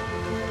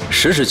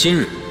时至今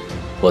日，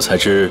我才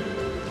知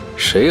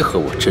谁和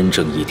我真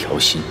正一条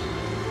心，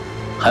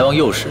还望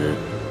幼时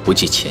不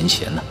计前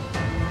嫌呢？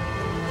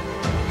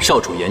少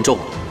主言重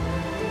了。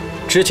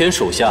之前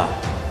属下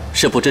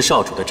是不知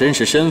少主的真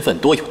实身份，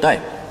多有怠慢。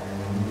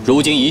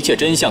如今一切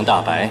真相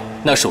大白，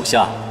那属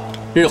下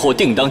日后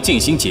定当尽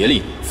心竭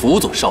力辅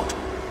佐少主。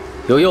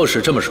有右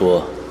使这么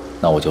说，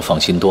那我就放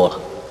心多了。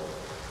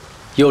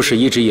右使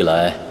一直以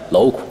来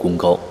劳苦功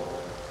高，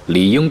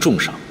理应重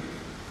赏。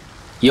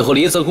以后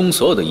离泽宫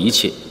所有的一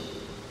切，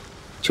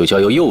就交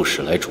由右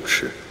使来主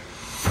持。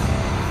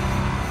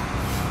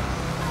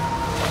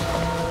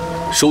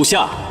属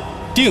下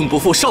定不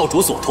负少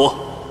主所托。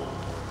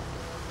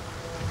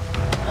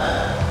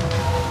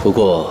不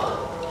过，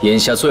眼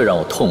下最让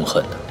我痛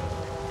恨的，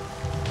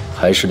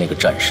还是那个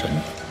战神。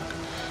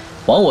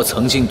枉我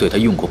曾经对他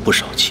用过不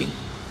少情，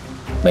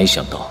没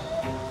想到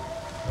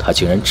他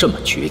竟然这么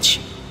绝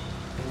情，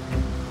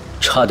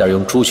差点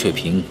用朱雀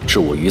瓶置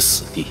我于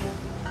死地。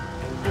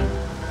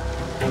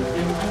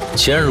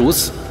既然如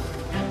此，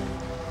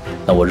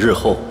那我日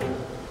后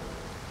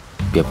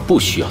便不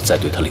需要再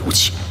对他留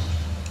情。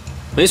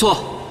没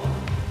错，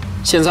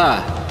现在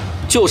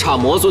就差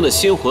魔尊的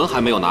心魂还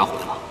没有拿回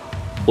来。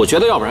我觉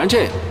得要不然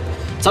这样，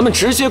咱们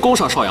直接攻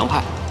上少阳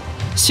派，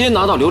先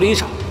拿到琉璃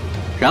盏，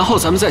然后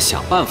咱们再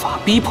想办法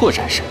逼迫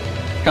战神，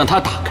让他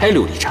打开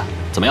琉璃盏，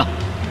怎么样？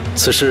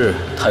此事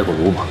太过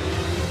鲁莽，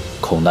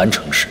恐难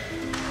成事。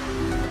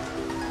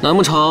难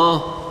不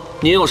成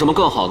您有什么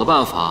更好的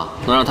办法，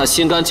能让他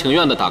心甘情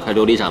愿地打开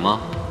琉璃盏吗？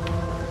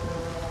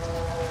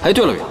哎，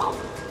对了，元老，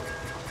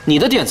你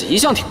的点子一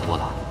向挺多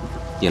的，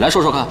你来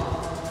说说看。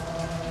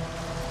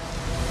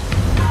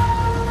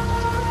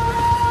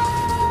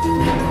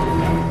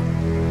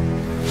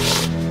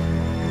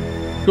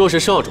若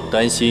是少主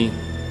担心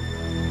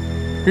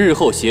日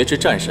后挟持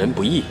战神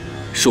不易，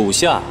属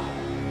下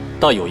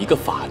倒有一个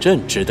法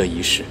阵值得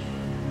一试。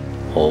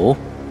哦，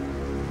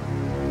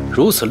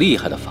如此厉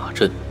害的法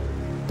阵，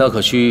那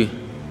可需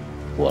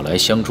我来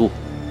相助。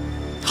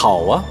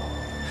好啊，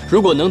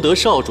如果能得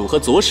少主和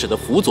左使的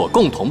辅佐，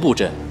共同布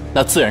阵，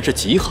那自然是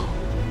极好。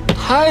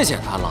太简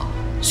单了，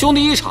兄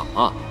弟一场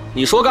啊！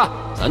你说干，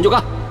咱就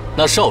干。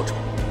那少主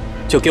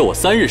就给我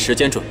3日时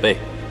间准备，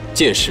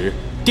届时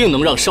定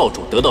能让少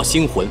主得到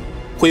心魂，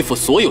恢复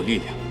所有力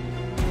量。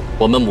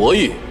我们魔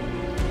域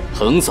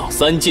横扫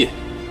3界，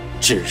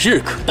指日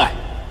可待。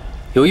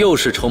有右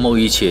使筹谋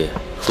一切，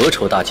何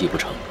愁大计不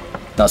成？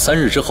那3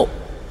日之后，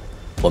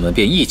我们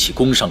便一起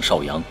攻上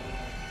少阳，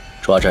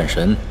抓战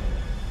神，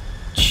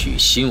取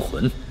心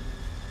魂。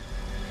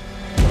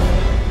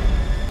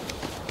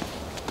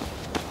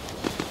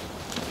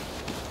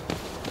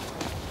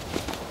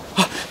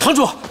啊！堂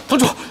主，堂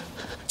主，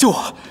救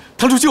我！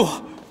堂主救我！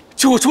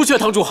救我出去啊！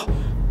堂主！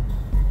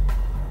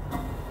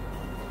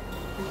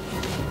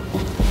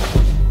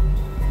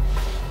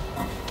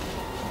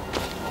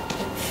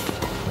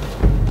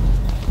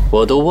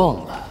我都忘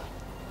了，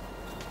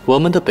我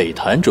们的北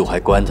坛主还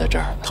关在这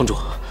儿呢。堂主，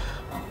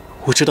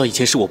我知道以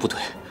前是我不对，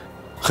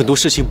很多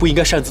事情不应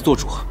该擅自做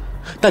主，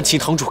但请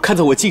堂主看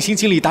在我尽心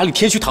尽力打理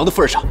天虚堂的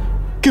份上，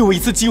给我一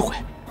次机会。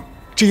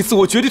这一次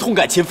我绝对痛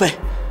改前非。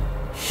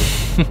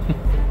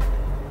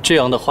这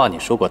样的话你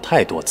说过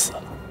太多次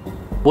了，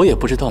我也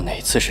不知道哪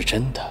次是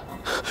真的。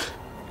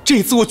这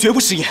一次我绝不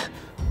食言，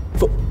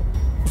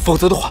否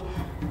则的话，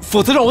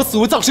否则让我死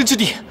无葬身之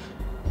地。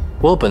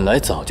我本来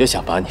早就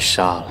想把你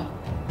杀了，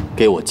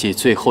给我记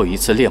最后一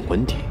次炼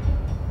魂鼎。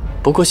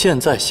不过现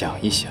在想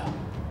一想，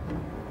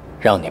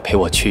让你陪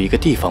我去一个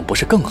地方，不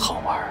是更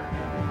好玩？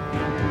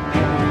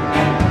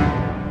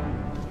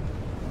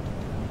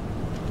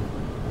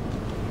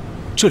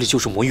这里就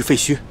是魔域废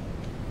墟，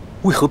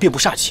为何遍布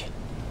煞气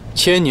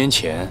？1000年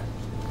前，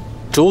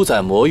主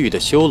宰魔域的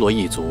修罗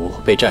一族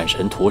被战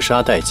神屠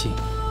杀殆尽，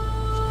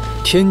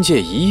天界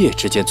一夜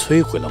之间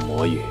摧毁了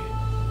魔域，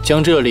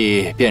将这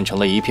里变成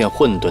了一片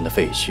混沌的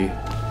废墟。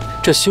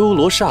这修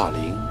罗煞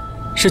灵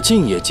是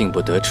进也进不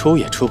得，出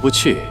也出不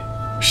去，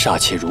煞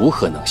气如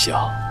何能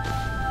消？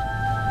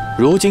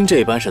如今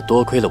这般是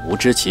多亏了吴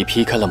知奇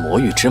劈开了魔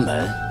域之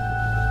门，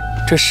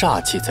这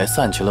煞气才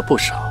散去了不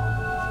少。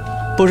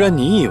不然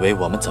你以为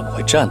我们怎么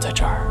会站在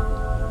这儿？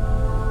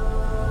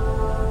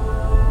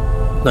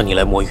那你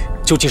来魔域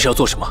究竟是要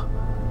做什么？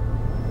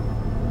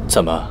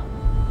怎么？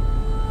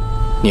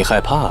你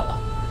害怕了？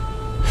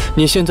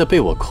你现在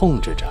被我控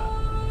制着，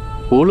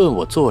无论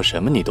我做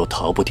什么，你都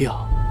逃不掉。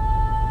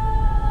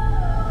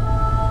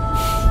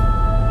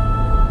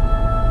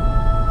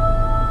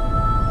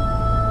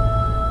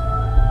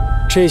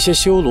这些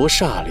修罗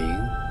煞灵，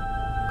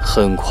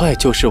很快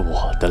就是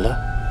我的了。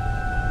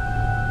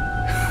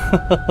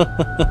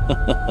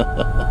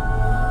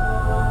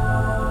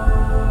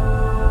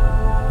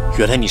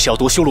原来你是要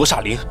夺修罗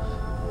煞灵。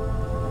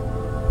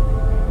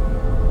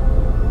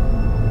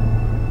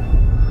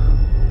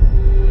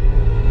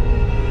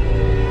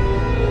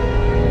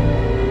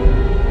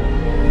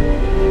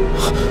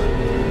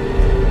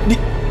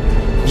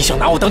你想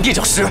拿我当垫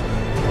脚石？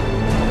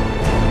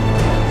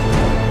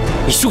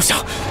你休想！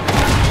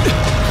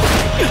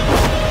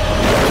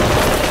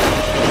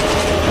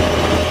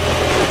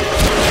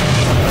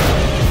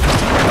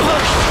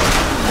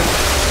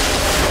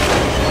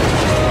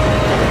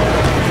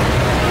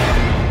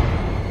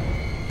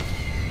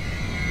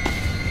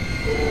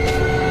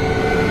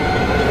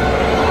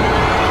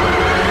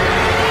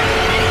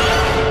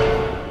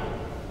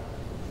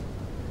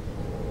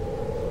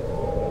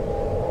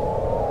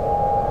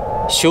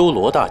修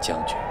罗大将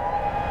军，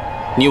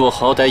你我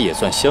好歹也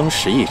算相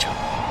识一场，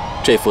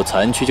这副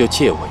残躯就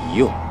借我一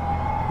用，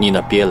你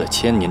那憋了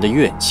1000年的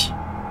怨气，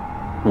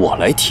我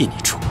来替你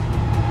出。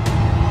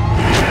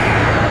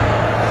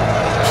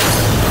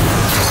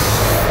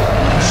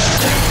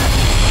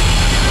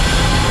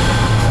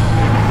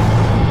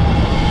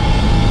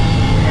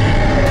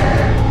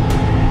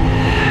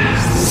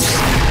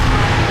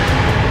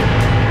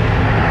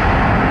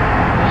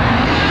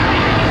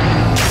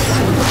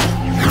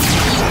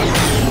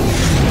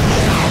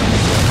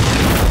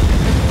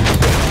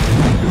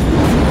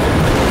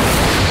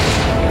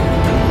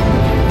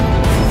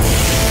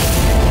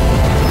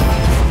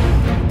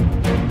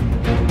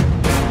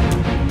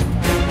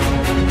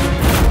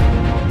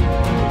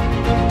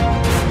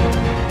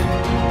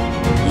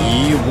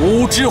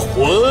 之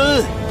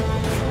魂，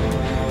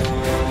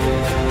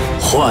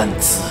幻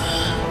子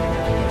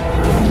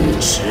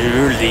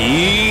之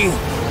灵。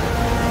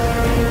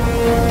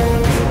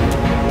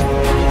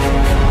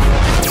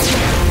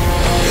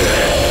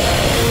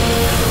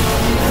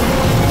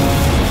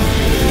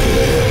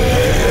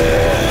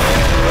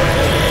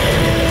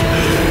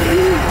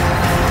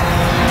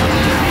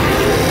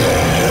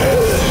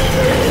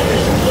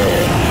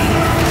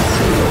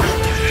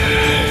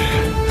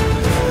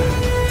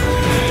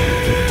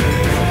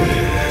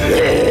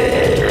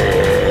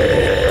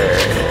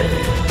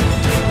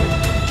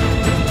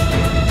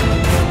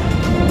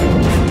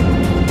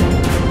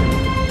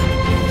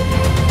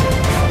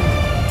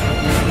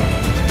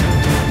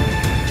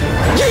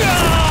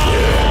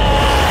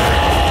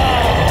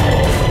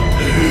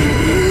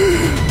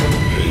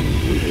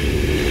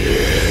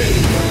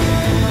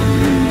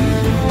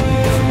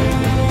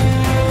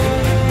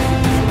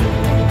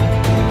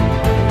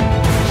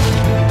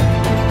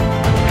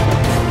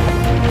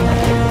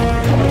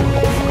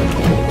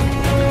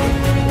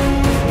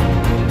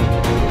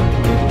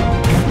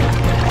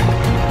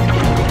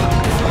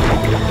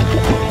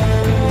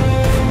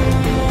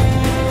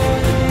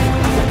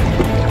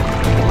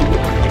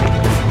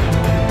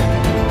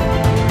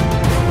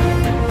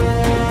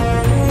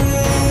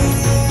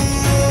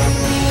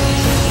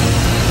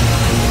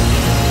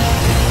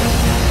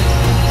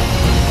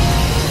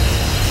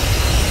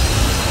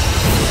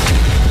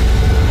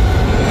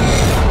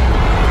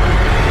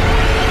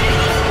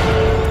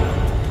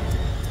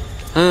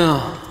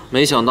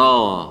没想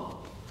到啊，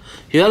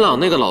元朗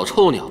那个老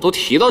臭鸟都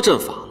提到阵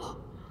法了，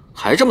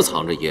还这么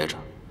藏着掖着，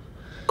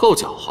够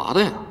狡猾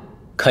的呀。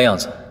看样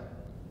子，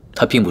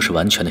他并不是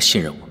完全的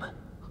信任我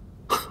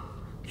们。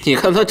你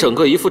看他整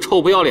个一副臭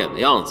不要脸的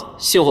样子，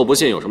信或不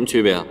信有什么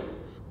区别啊？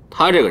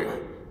他这个人，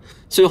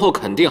最后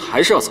肯定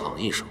还是要藏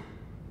一手。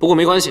不过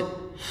没关系，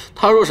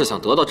他若是想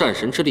得到战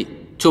神之力，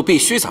就必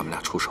须咱们俩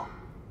出手，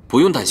不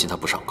用担心他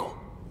不上钩。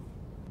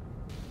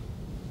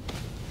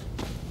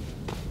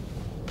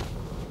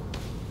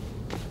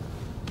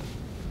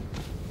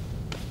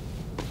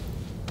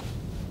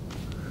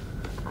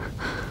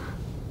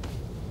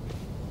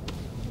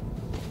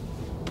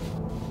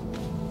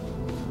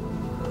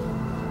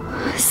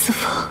 师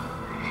父，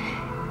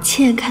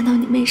亲眼看到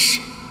你没事，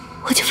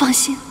我就放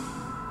心了。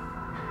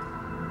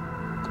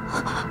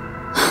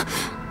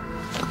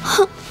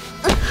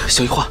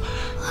小樱花，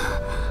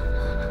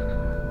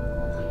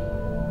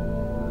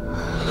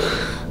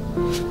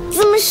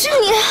怎么是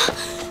你？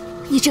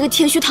你这个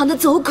天虚堂的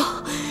走狗！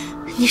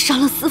你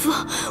伤了师父，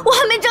我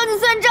还没找你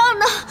算账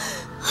呢。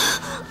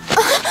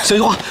小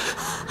樱花，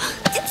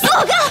你走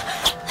开！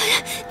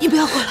你不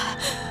要过来！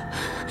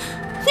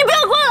你不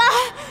要过来！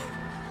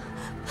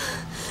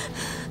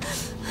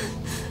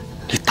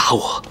 你打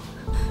我、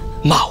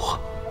骂我、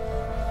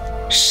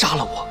杀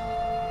了我，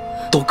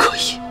都可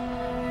以。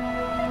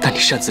但你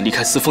擅自离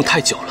开司凤太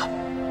久了，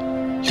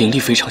灵力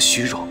非常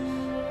虚弱，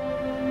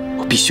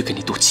我必须给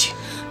你渡气。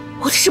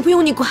我的事不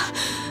用你管，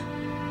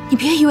你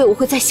别以为我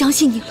会再相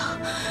信你了。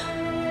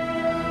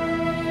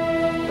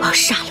我要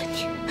杀了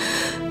你！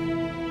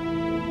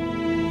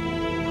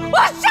我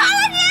要杀了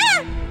你！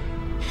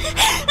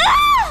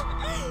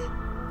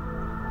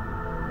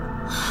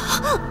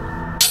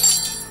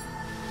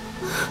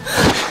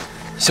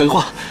小樱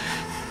花，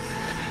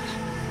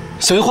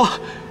小樱花，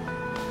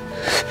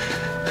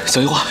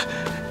小樱花，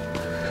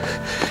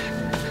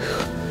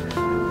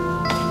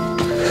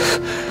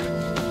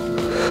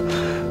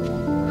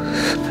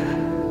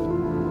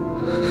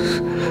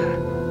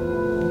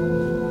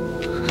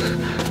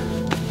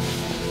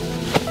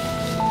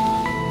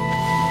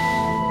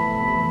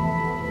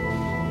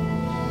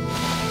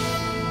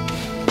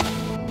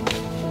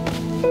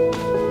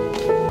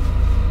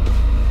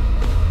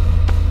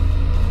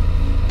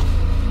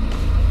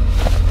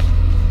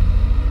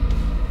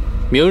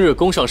明日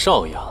攻上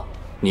邵阳，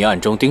你暗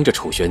中盯着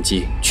楚玄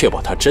机，确保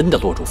他真的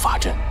落入法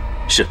阵。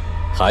是。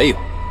还有，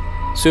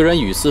虽然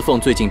雨丝凤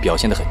最近表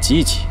现得很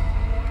积极，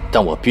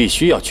但我必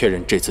须要确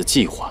认这次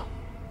计划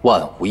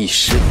万无一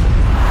失。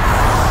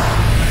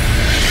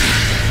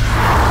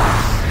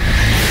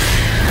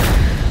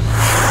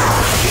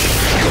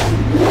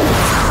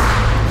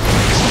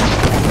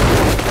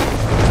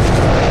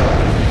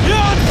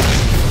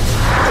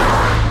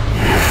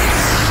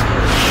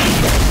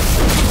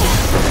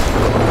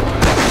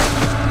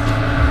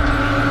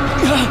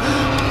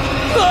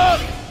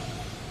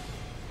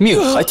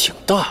命还挺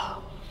大。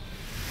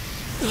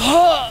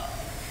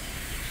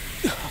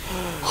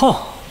哼，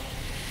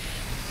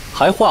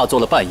还化作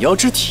了半妖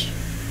之体，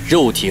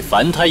肉体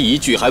凡胎一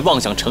具，还妄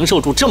想承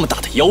受住这么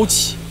大的妖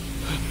气。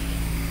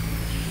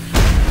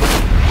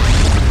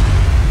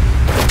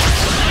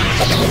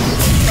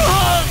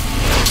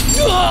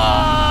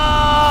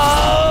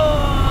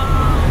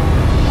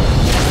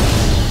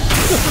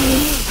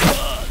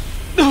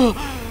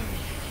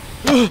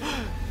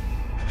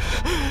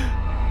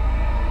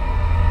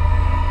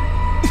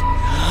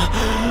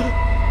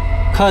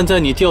看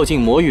在你掉进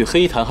魔域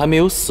黑潭还没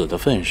有死的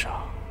份上，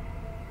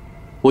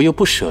我又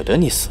不舍得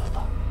你死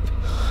了。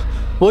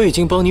我已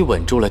经帮你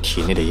稳住了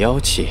体内的妖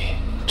气，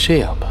这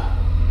样吧，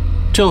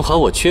正好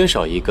我缺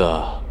少一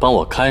个帮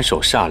我看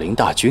守煞灵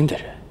大军的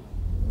人，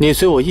你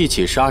随我一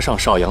起杀上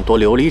少阳夺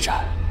琉璃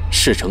盏，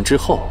事成之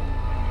后，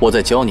我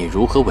再教你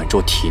如何稳住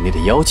体内的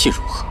妖气，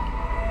如何？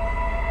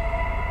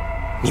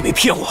你没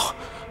骗我。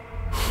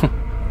哼，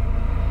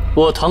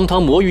我堂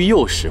堂魔域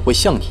幼使会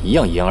像你一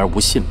样言而无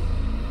信吗？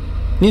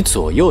你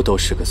左右都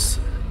是个死，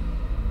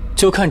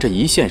就看这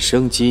一线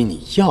生机，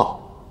你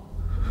要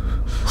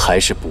还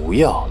是不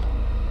要了？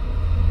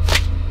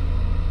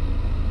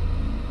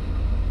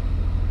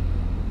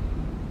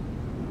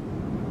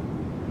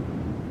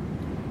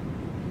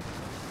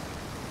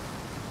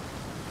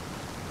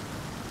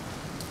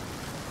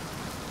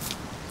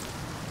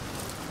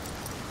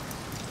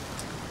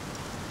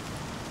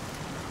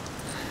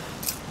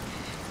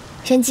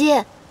玄机，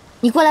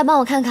你过来帮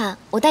我看看，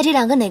我戴这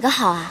两个哪个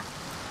好啊？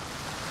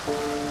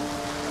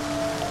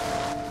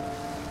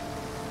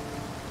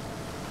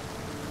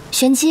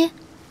玄机，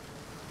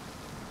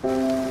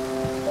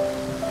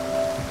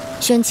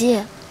玄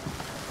机，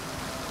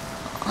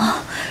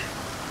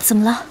怎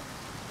么了？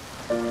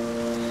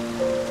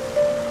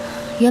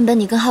原本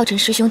你跟浩辰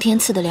师兄天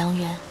赐的良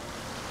缘，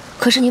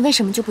可是你为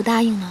什么就不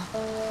答应呢？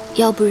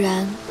要不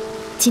然，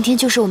今天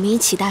就是我们一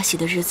起大喜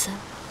的日子。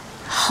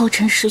浩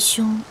辰师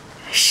兄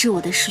是我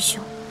的师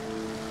兄，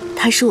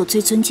他是我最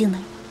尊敬的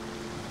人。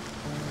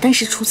但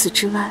是除此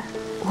之外，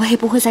我也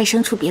不会再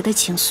生出别的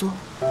情愫。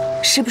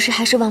是不是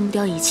还是忘不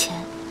掉以前？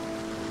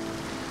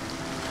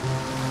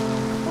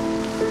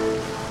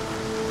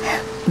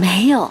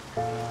没有，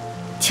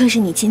就是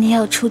你今天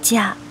要出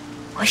嫁，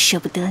我舍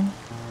不得你。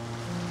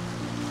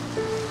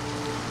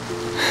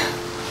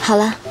好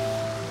了，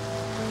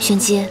玄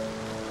机，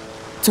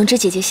总之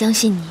姐姐相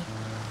信你，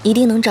一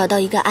定能找到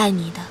一个爱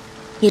你的，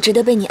也值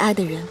得被你爱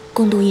的人，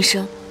共度一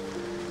生，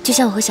就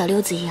像我和小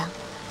溜子一样。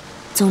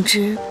总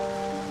之，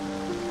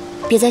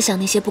别再想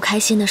那些不开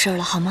心的事儿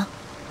了，好吗？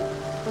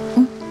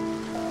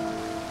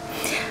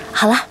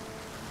好了，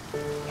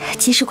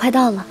吉时快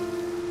到了，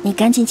你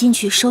赶紧进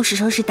去收拾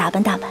收拾，打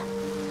扮打扮。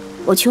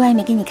我去外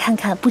面给你看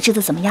看布置的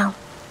怎么样了。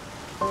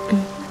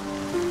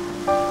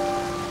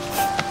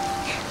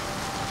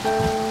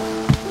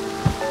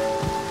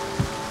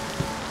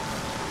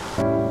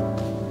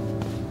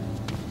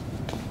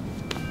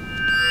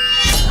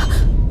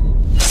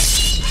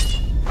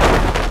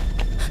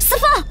四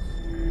凤。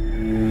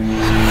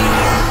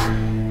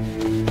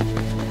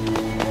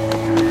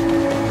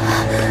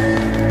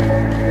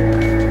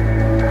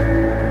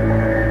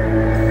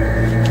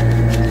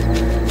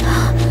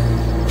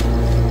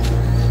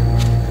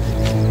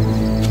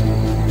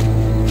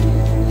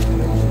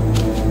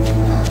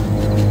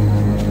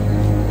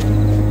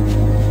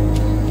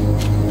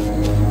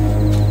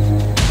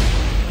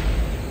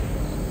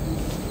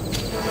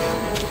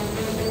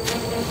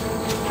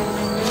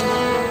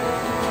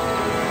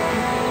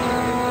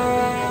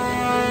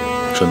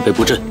准备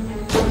布阵。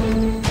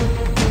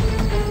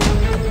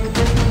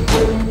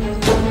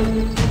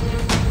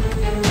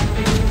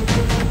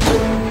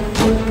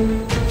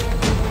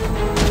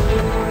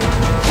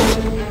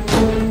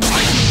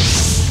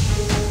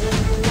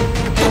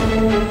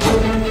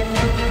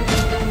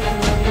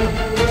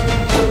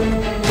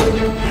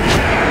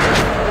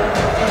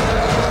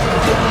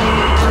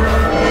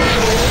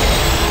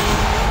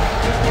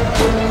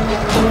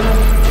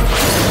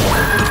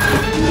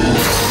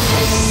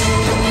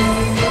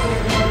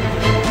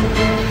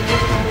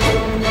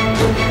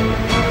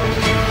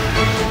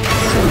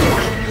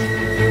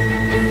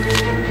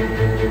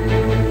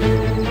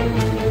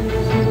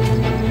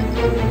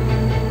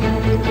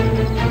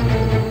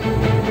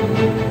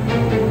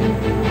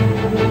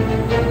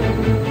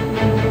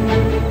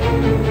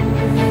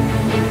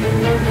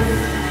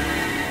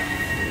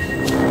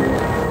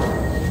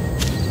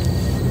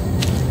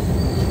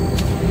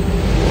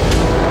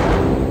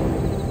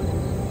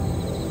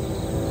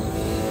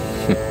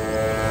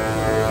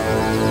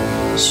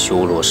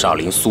修罗煞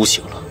灵苏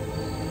醒了，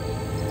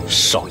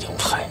少阳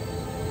派，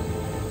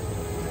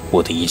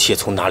我的一切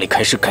从哪里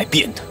开始改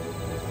变的，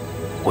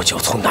我就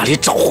要从哪里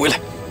找回来。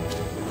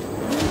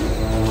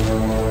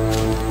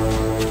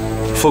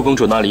副公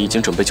主那里已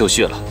经准备就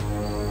绪了，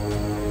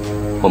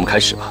我们开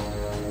始吧。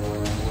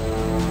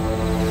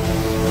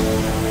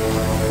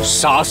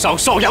杀上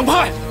少阳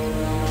派！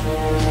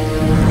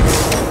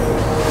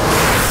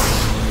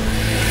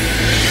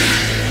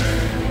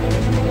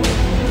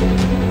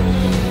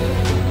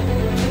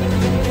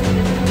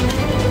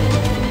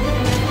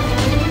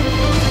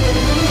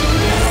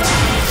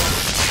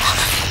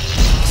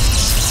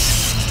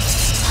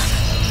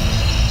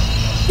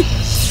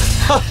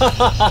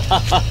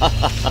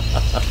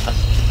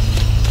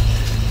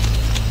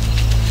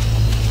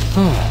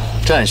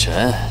战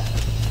神，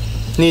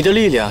你的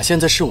力量现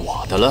在是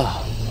我的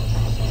了。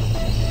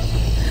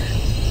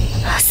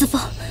四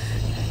凤，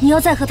你要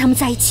再和他们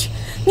在一起，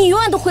你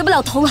永远都回不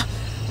了头了。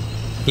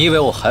你以为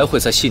我还会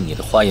再信你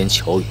的花言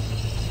巧语，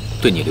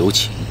对你留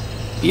情？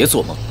别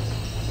做梦！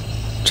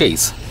这一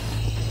次，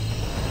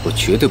我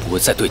绝对不会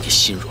再对你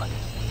心软。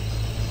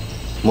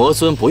魔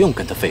尊不用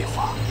跟他废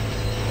话。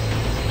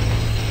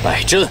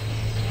摆阵。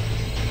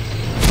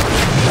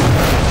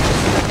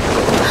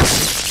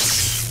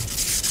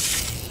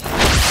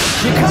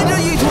眼看着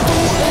一途渡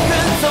恩怨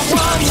造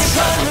化，涅槃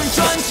轮转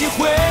几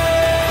回。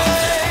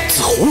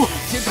紫狐，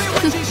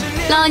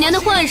老娘的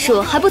幻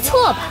术还不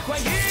错吧？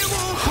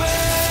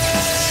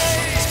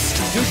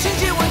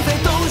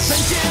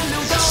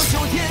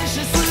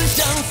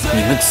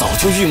你们早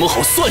就预谋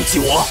好算计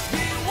我。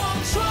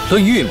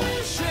论预谋，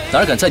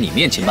哪敢在你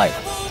面前卖弄？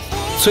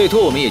最多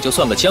我们也就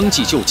算个将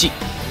计就计。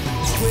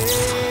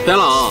元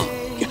朗，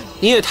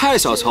你也太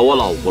小瞧我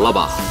老吴了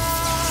吧？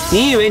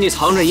你以为你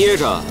藏着掖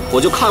着，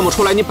我就看不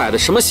出来你摆的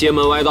什么邪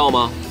门歪道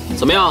吗？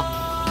怎么样，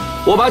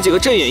我把几个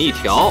阵眼一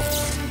调，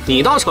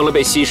你倒成了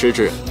被吸食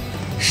之人，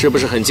是不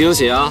是很惊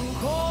喜啊？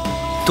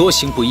多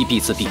行不义必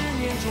自毙。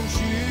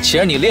既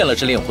然你练了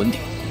这炼魂鼎，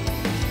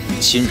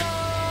今日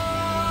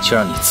就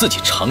让你自己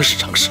尝试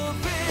尝试。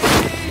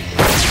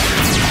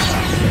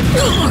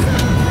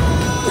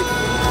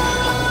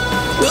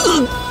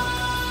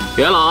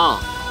元朗，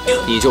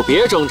你就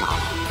别挣扎了，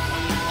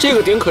这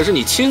个鼎可是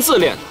你亲自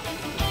炼的。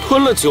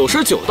吞了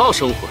99道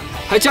生魂，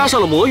还加上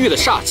了魔域的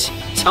煞气，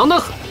强得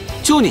很。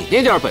就你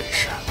那点本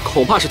事，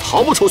恐怕是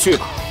逃不出去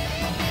吧？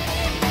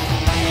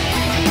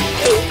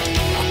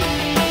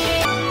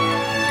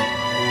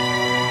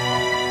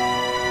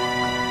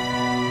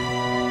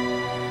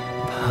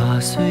怕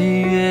岁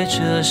月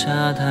折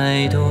煞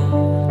太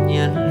多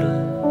年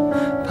轮，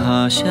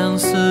怕相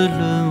思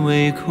沦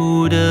为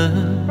苦的，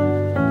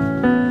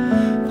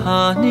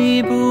怕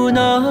你不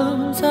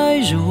能再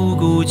入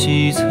骨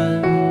几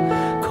寸。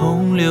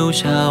空留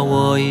下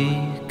我一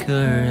个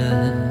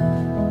人，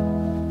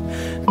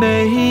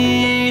每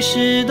一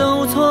世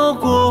都错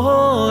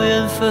过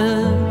缘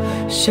分，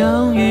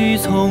相遇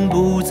从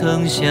不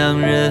曾相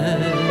认，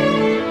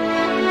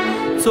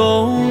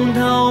总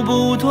逃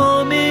不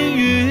脱命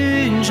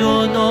运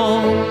捉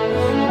弄，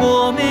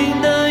莫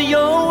名的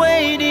又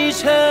为你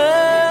沉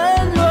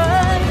沦。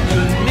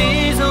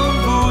你从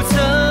不曾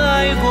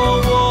爱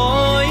过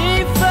我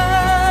一分，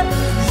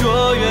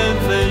若缘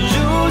分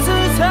如此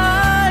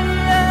残。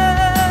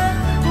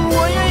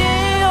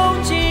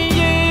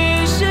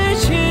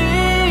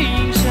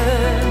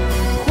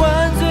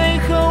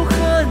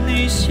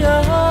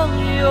相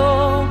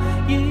拥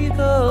一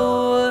个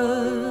吻。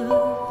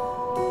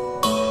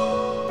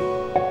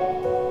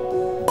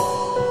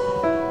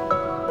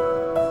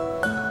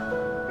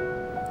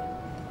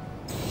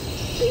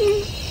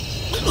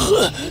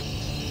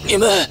你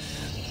们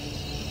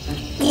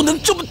不能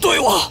这么对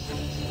我，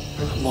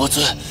魔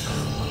尊，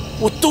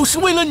我都是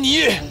为了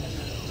你。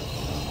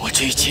我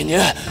这1000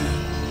年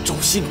忠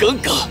心耿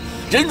耿，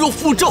忍辱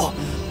负重，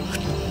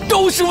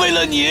都是为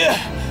了你。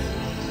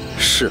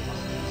是吗？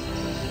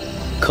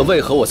可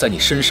为何我在你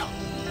身上，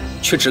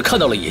却只看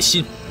到了野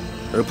心，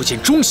而不见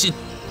忠心？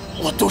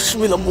我都是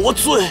为了魔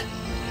尊，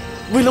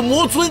为了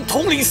魔尊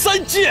统领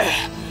3界。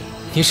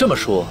你这么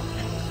说，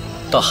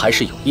倒还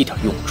是有一点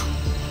用处。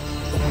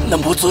那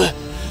魔尊，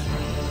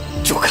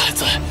就看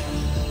在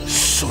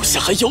手下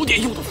还有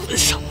点用的份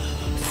上，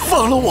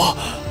放了我。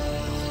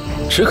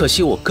只可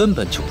惜我根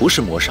本就不是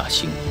魔煞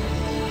星，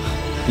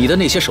你的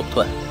那些手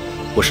段，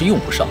我是用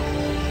不上。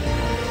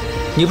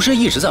你不是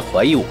一直在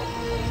怀疑我？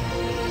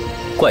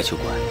怪就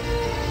怪，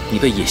你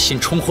被野心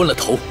冲昏了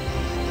头，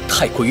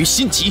太过于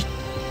心急。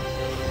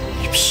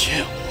你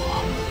骗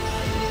我！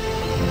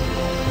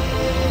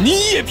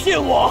你也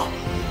骗我！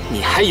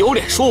你还有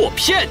脸说我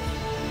骗你？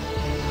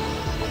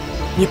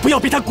你不要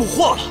被他蛊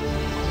惑了，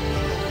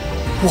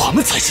我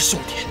们才是兄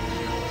弟。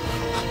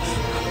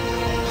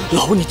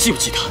老吴，你记不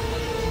记得，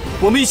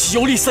我们一起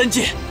游历3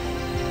界，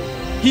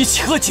一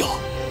起喝酒，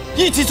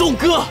一起纵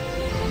歌。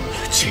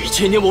这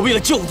1000年，我为了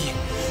救你，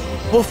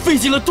我费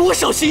尽了多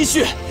少心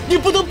血！你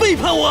不能背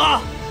叛我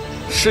啊！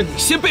是你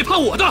先背叛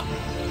我的。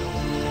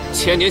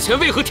1000年前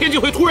为何天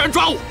境会突然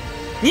抓我？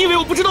你以为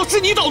我不知道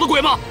是你捣的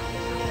鬼吗？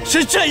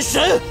是战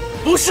神，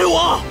不是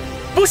我，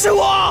不是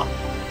我。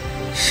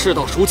事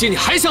到如今，你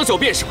还想狡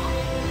辩什么？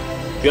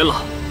元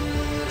朗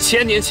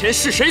，1000年前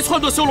是谁撺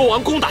掇修罗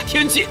王攻打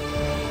天界？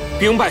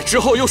兵败之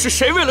后，又是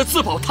谁为了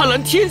自保贪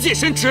婪天界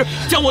神池，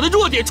将我的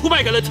弱点出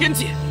卖给了天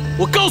界？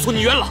我告诉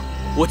你，元朗，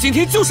我今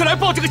天就是来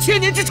报这个1000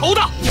年之仇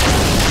的。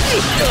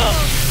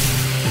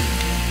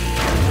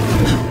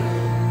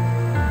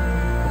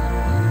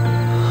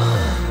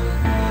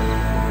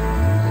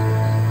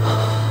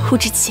胡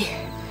之奇，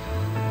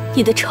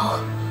你的仇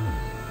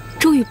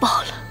终于报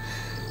了。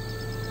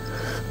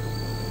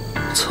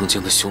曾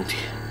经的兄弟，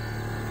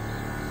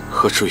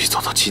何至于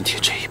走到今天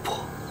这一步？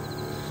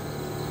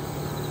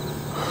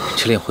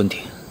这炼魂鼎，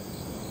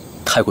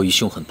太过于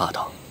凶狠霸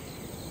道。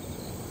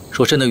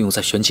若真的用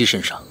在玄机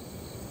身上，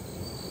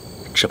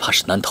只怕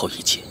是难逃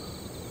一劫。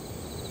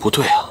不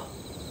对啊，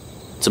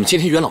怎么今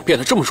天元老变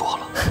得这么弱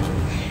了？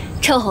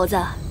臭猴子，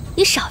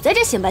你少在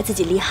这显摆自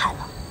己厉害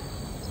了。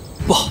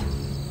不好，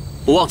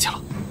我忘记了，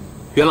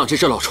元老这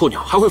只老臭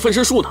鸟还会分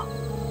身术呢。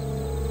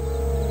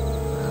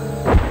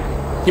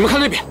你们看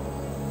那边，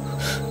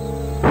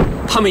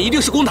他们一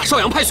定是攻打邵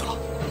阳派去了。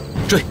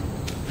追，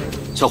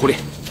小狐狸，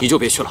你就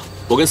别去了，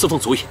我跟司凤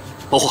足矣，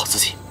保护好自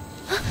己。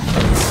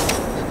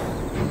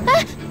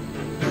哎，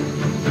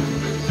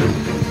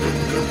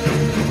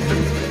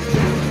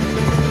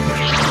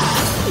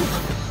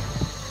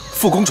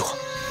傅公主，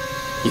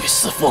玉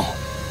司凤、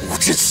武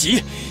之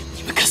奇，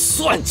你们敢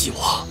算计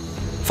我？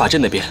法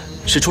阵那边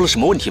是出了什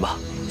么问题吗？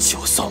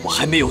就算我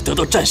还没有得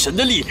到战神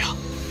的力量，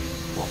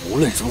我无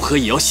论如何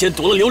也要先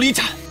夺了琉璃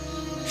盏，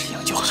这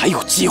样就还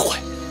有机会。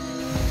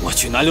我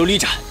去拿琉璃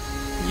盏，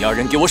你二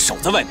人给我守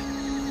在外面，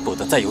不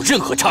得再有任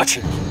何差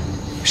池。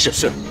是。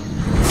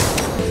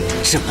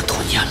这么多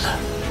年了，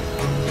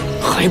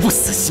还不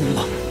死心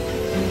吗？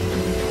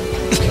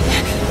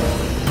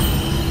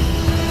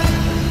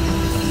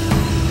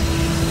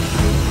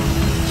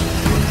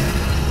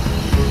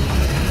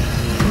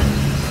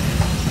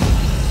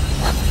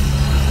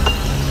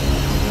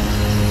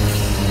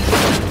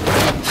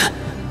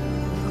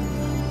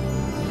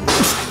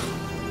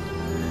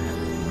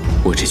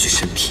我这具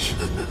身体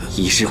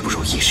一日不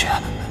如一日，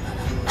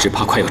只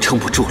怕快要撑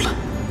不住了。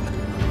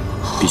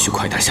必须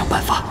快点想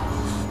办法，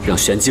让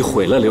玄机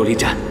毁了琉璃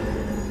盏。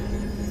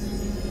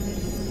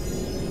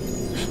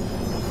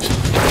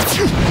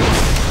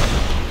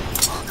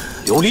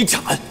琉璃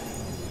盏，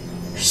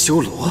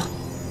修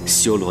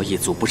罗一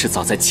族不是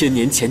早在1000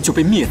年前就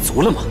被灭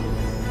族了吗？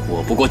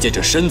我不过借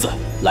着身子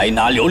来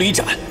拿琉璃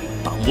盏，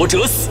当我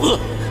者死，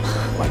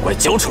乖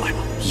交出来吧。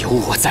有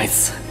我在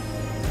此，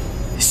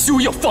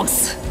休要放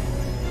肆！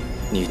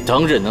你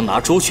当日能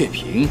拿朱雀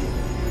瓶，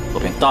我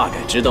便大概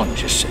知道你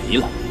是谁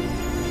了。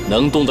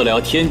能动得了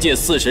天界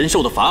4神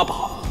兽的法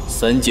宝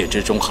，3界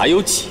之中还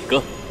有几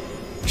个？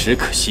只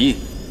可惜，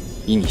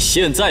以你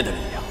现在的力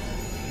量，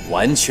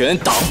完全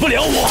挡不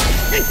了我。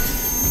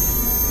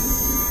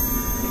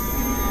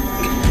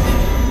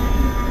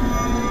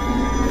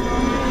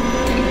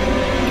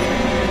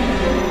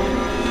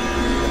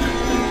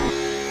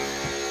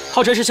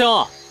浩辰师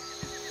兄，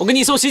我给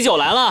你送喜酒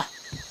来了。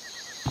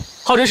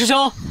浩辰师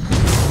兄，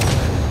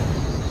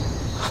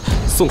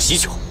送喜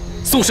酒？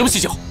送什么喜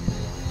酒？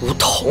梧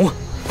桐，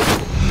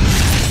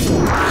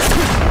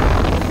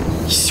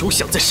你休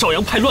想在邵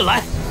阳派乱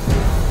来！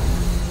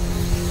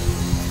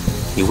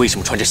你为什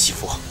么穿着喜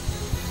服？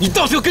你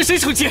到底要跟谁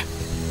成亲？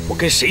我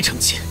跟谁成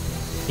亲？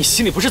你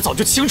心里不是早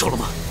就清楚了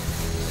吗？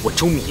我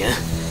周密言，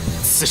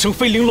此生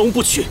非玲珑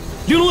不娶，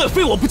玲珑也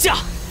非我不嫁。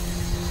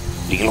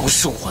玲珑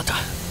是我的，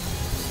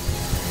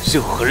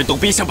任何人都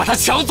别想把她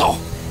抢走，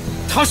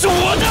她是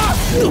我的。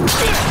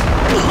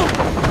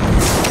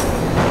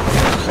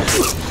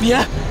密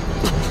言，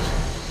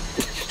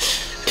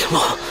玲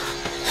珑，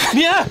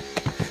密言，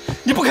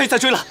你不可以再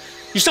追了，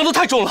你伤得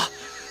太重了。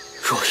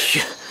若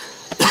玉，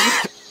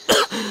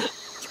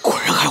你果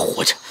然还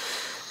活着。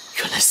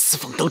原来司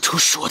凤当初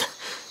说的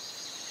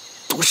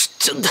都是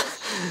真的。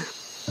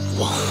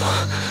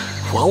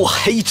枉我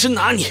还一直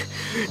拿你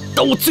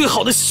当我最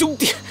好的兄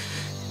弟，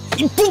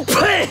你不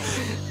配。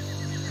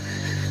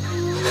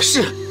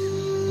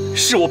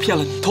是我骗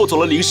了你，偷走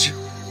了灵石，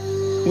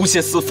诬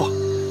陷司凤。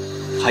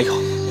还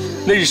有，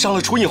那日伤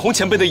了楚隐红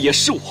前辈的也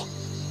是我，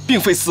并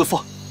非司凤。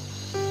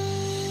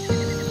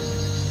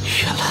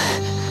原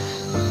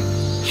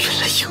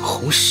来隐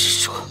红师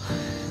叔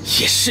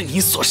也是你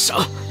所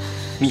伤。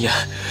密言，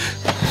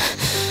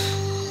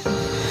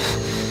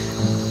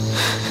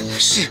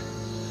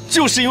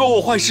就是因为我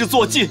坏事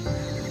做尽，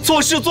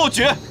错事做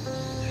绝，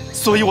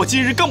所以我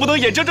今日更不能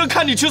眼睁睁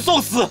看你去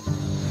送死。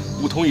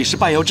梧桐也是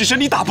半妖之身，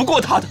你打不过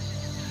他的。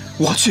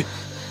我去，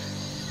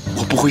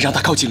我不会让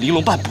他靠近玲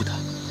珑半步的。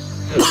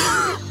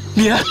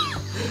密言，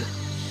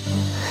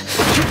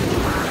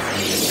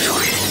如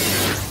玉，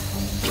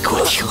你给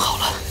我听好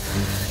了，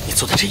你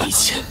做的这一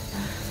切，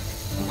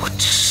我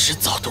迟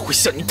早都会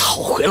向你讨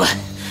回来。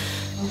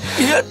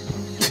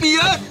密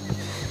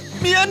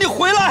言，你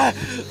回来！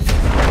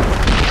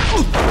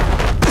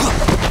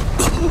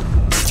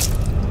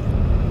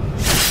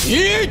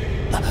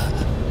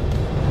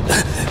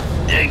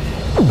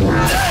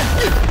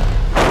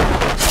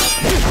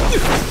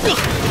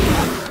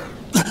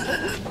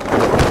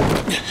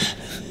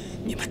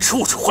你们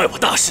处处坏我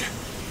大事，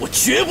我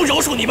绝不饶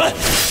恕你们！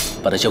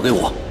把它交给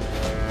我。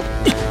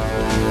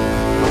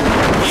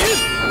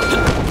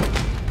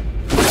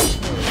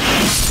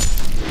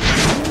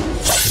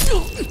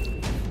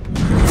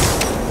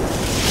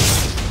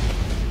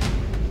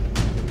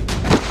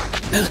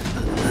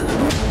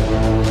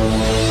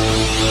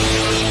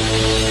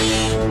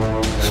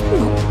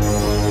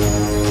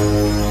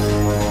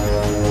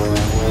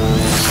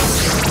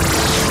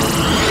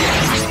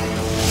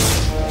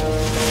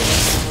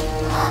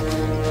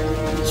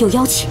有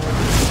妖气，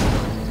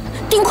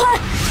顶快！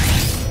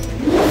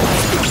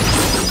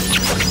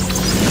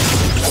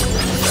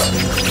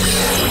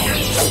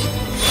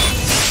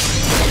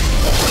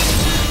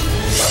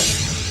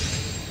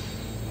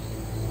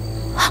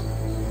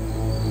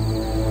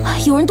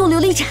有人动琉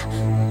璃盏。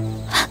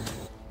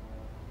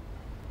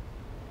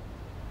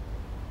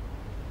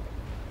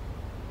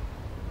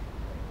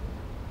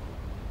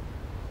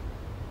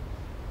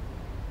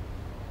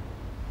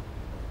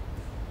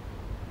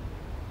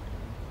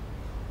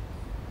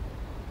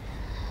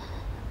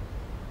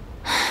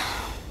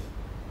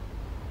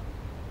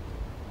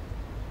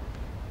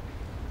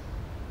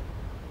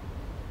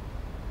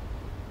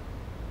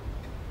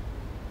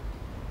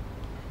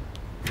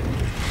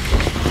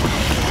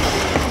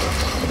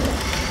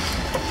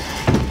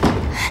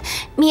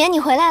米言，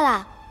你回来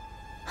啦！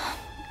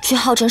去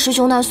浩辰师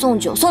兄那送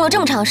酒，送了这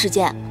么长时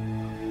间，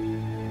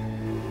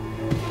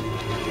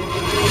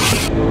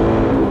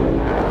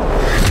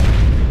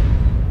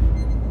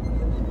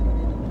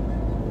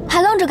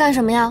还愣着干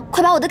什么呀？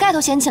快把我的盖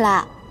头掀起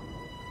来！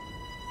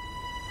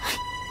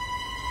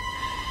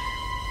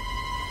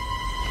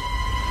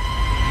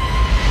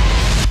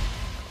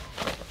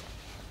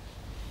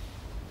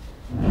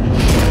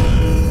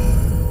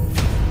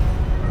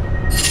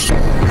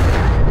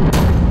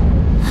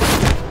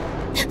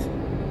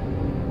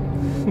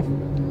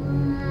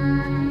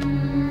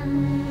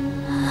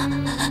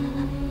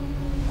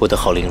我的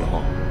好玲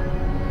珑，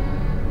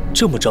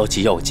这么着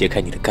急要我揭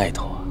开你的盖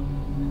头啊？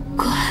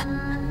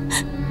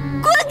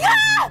滚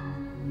开！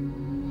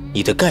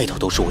你的盖头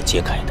都是我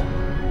揭开的，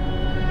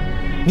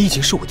你已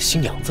经是我的新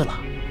娘子了。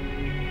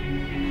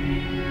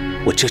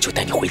我这就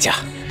带你回家。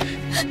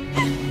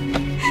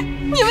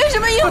你为什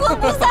么阴魂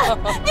不散？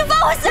你放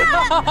我下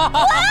来！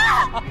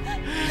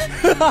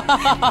放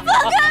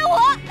开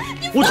我！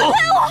你放开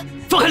我！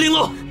放开玲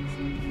珑！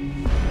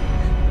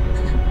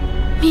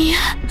米言。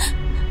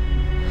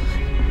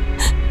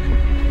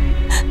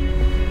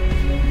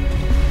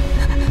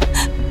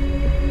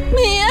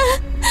米言，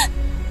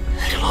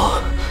玲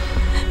珑，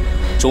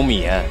周米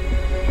言，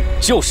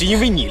就是因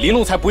为你，玲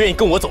珑才不愿意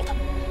跟我走的。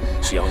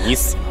只要你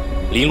死了，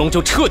玲珑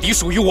就彻底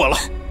属于我了。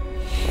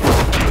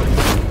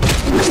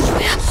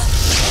不要！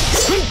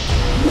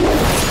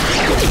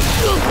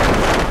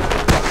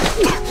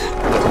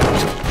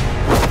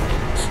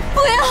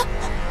不要！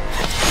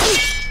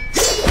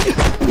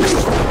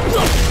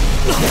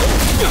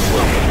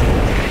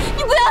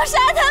你不要杀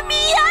他，米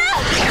言！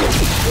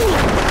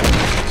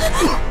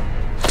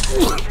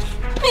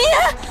米言，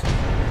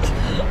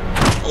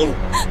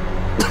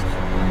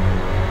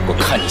我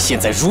看你现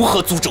在如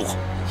何阻止我！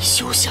你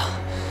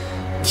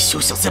休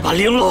想再把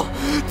玲珑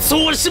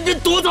从我身边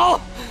夺走！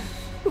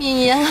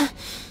米言，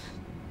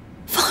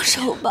放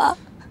手吧，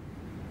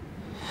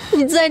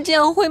你再这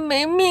样会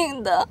没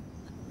命的。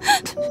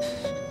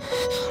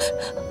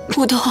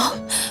梧桐，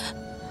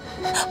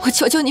我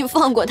求求你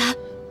放过他，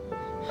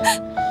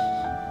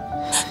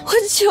我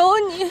求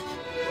你。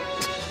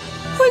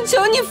我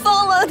求你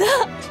放了他，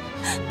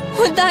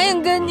我答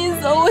应跟你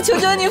走，我求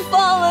求你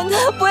放了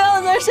他，不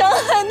要再伤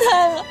害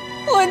他了，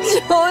我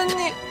求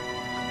你。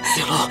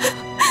玲珑，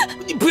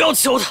你不要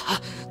求他。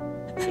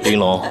玲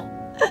珑，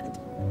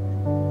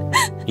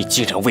你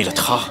竟然为了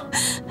他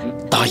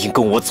答应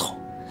跟我走。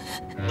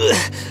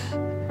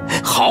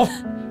好，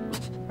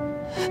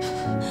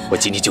我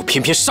今天就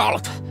偏偏杀了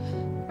他，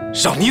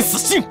让你死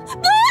心。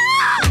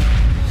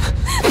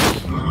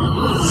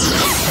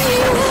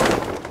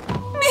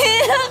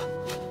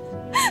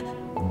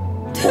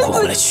我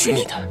会回来娶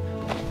你的。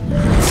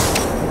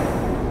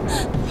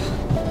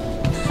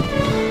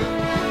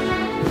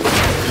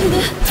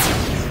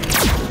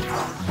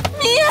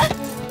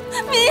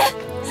米言，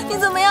你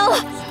怎么样了？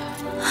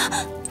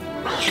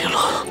玲珑，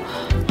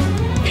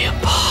别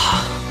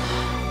怕，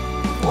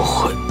我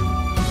会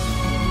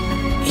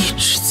一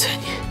直在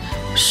你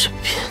身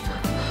边的。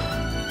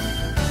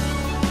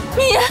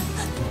米言，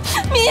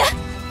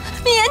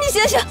你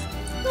醒醒！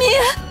米言，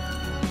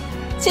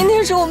今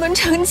天是我们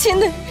成亲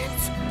的日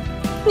子，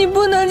你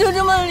不能就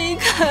这么离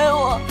开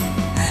我，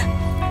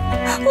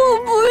我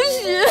不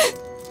许！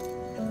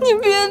你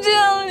别这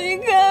样离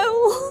开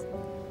我。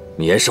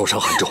米言受伤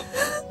很重，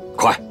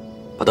快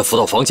把他扶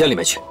到房间里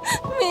面去。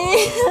米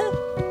言。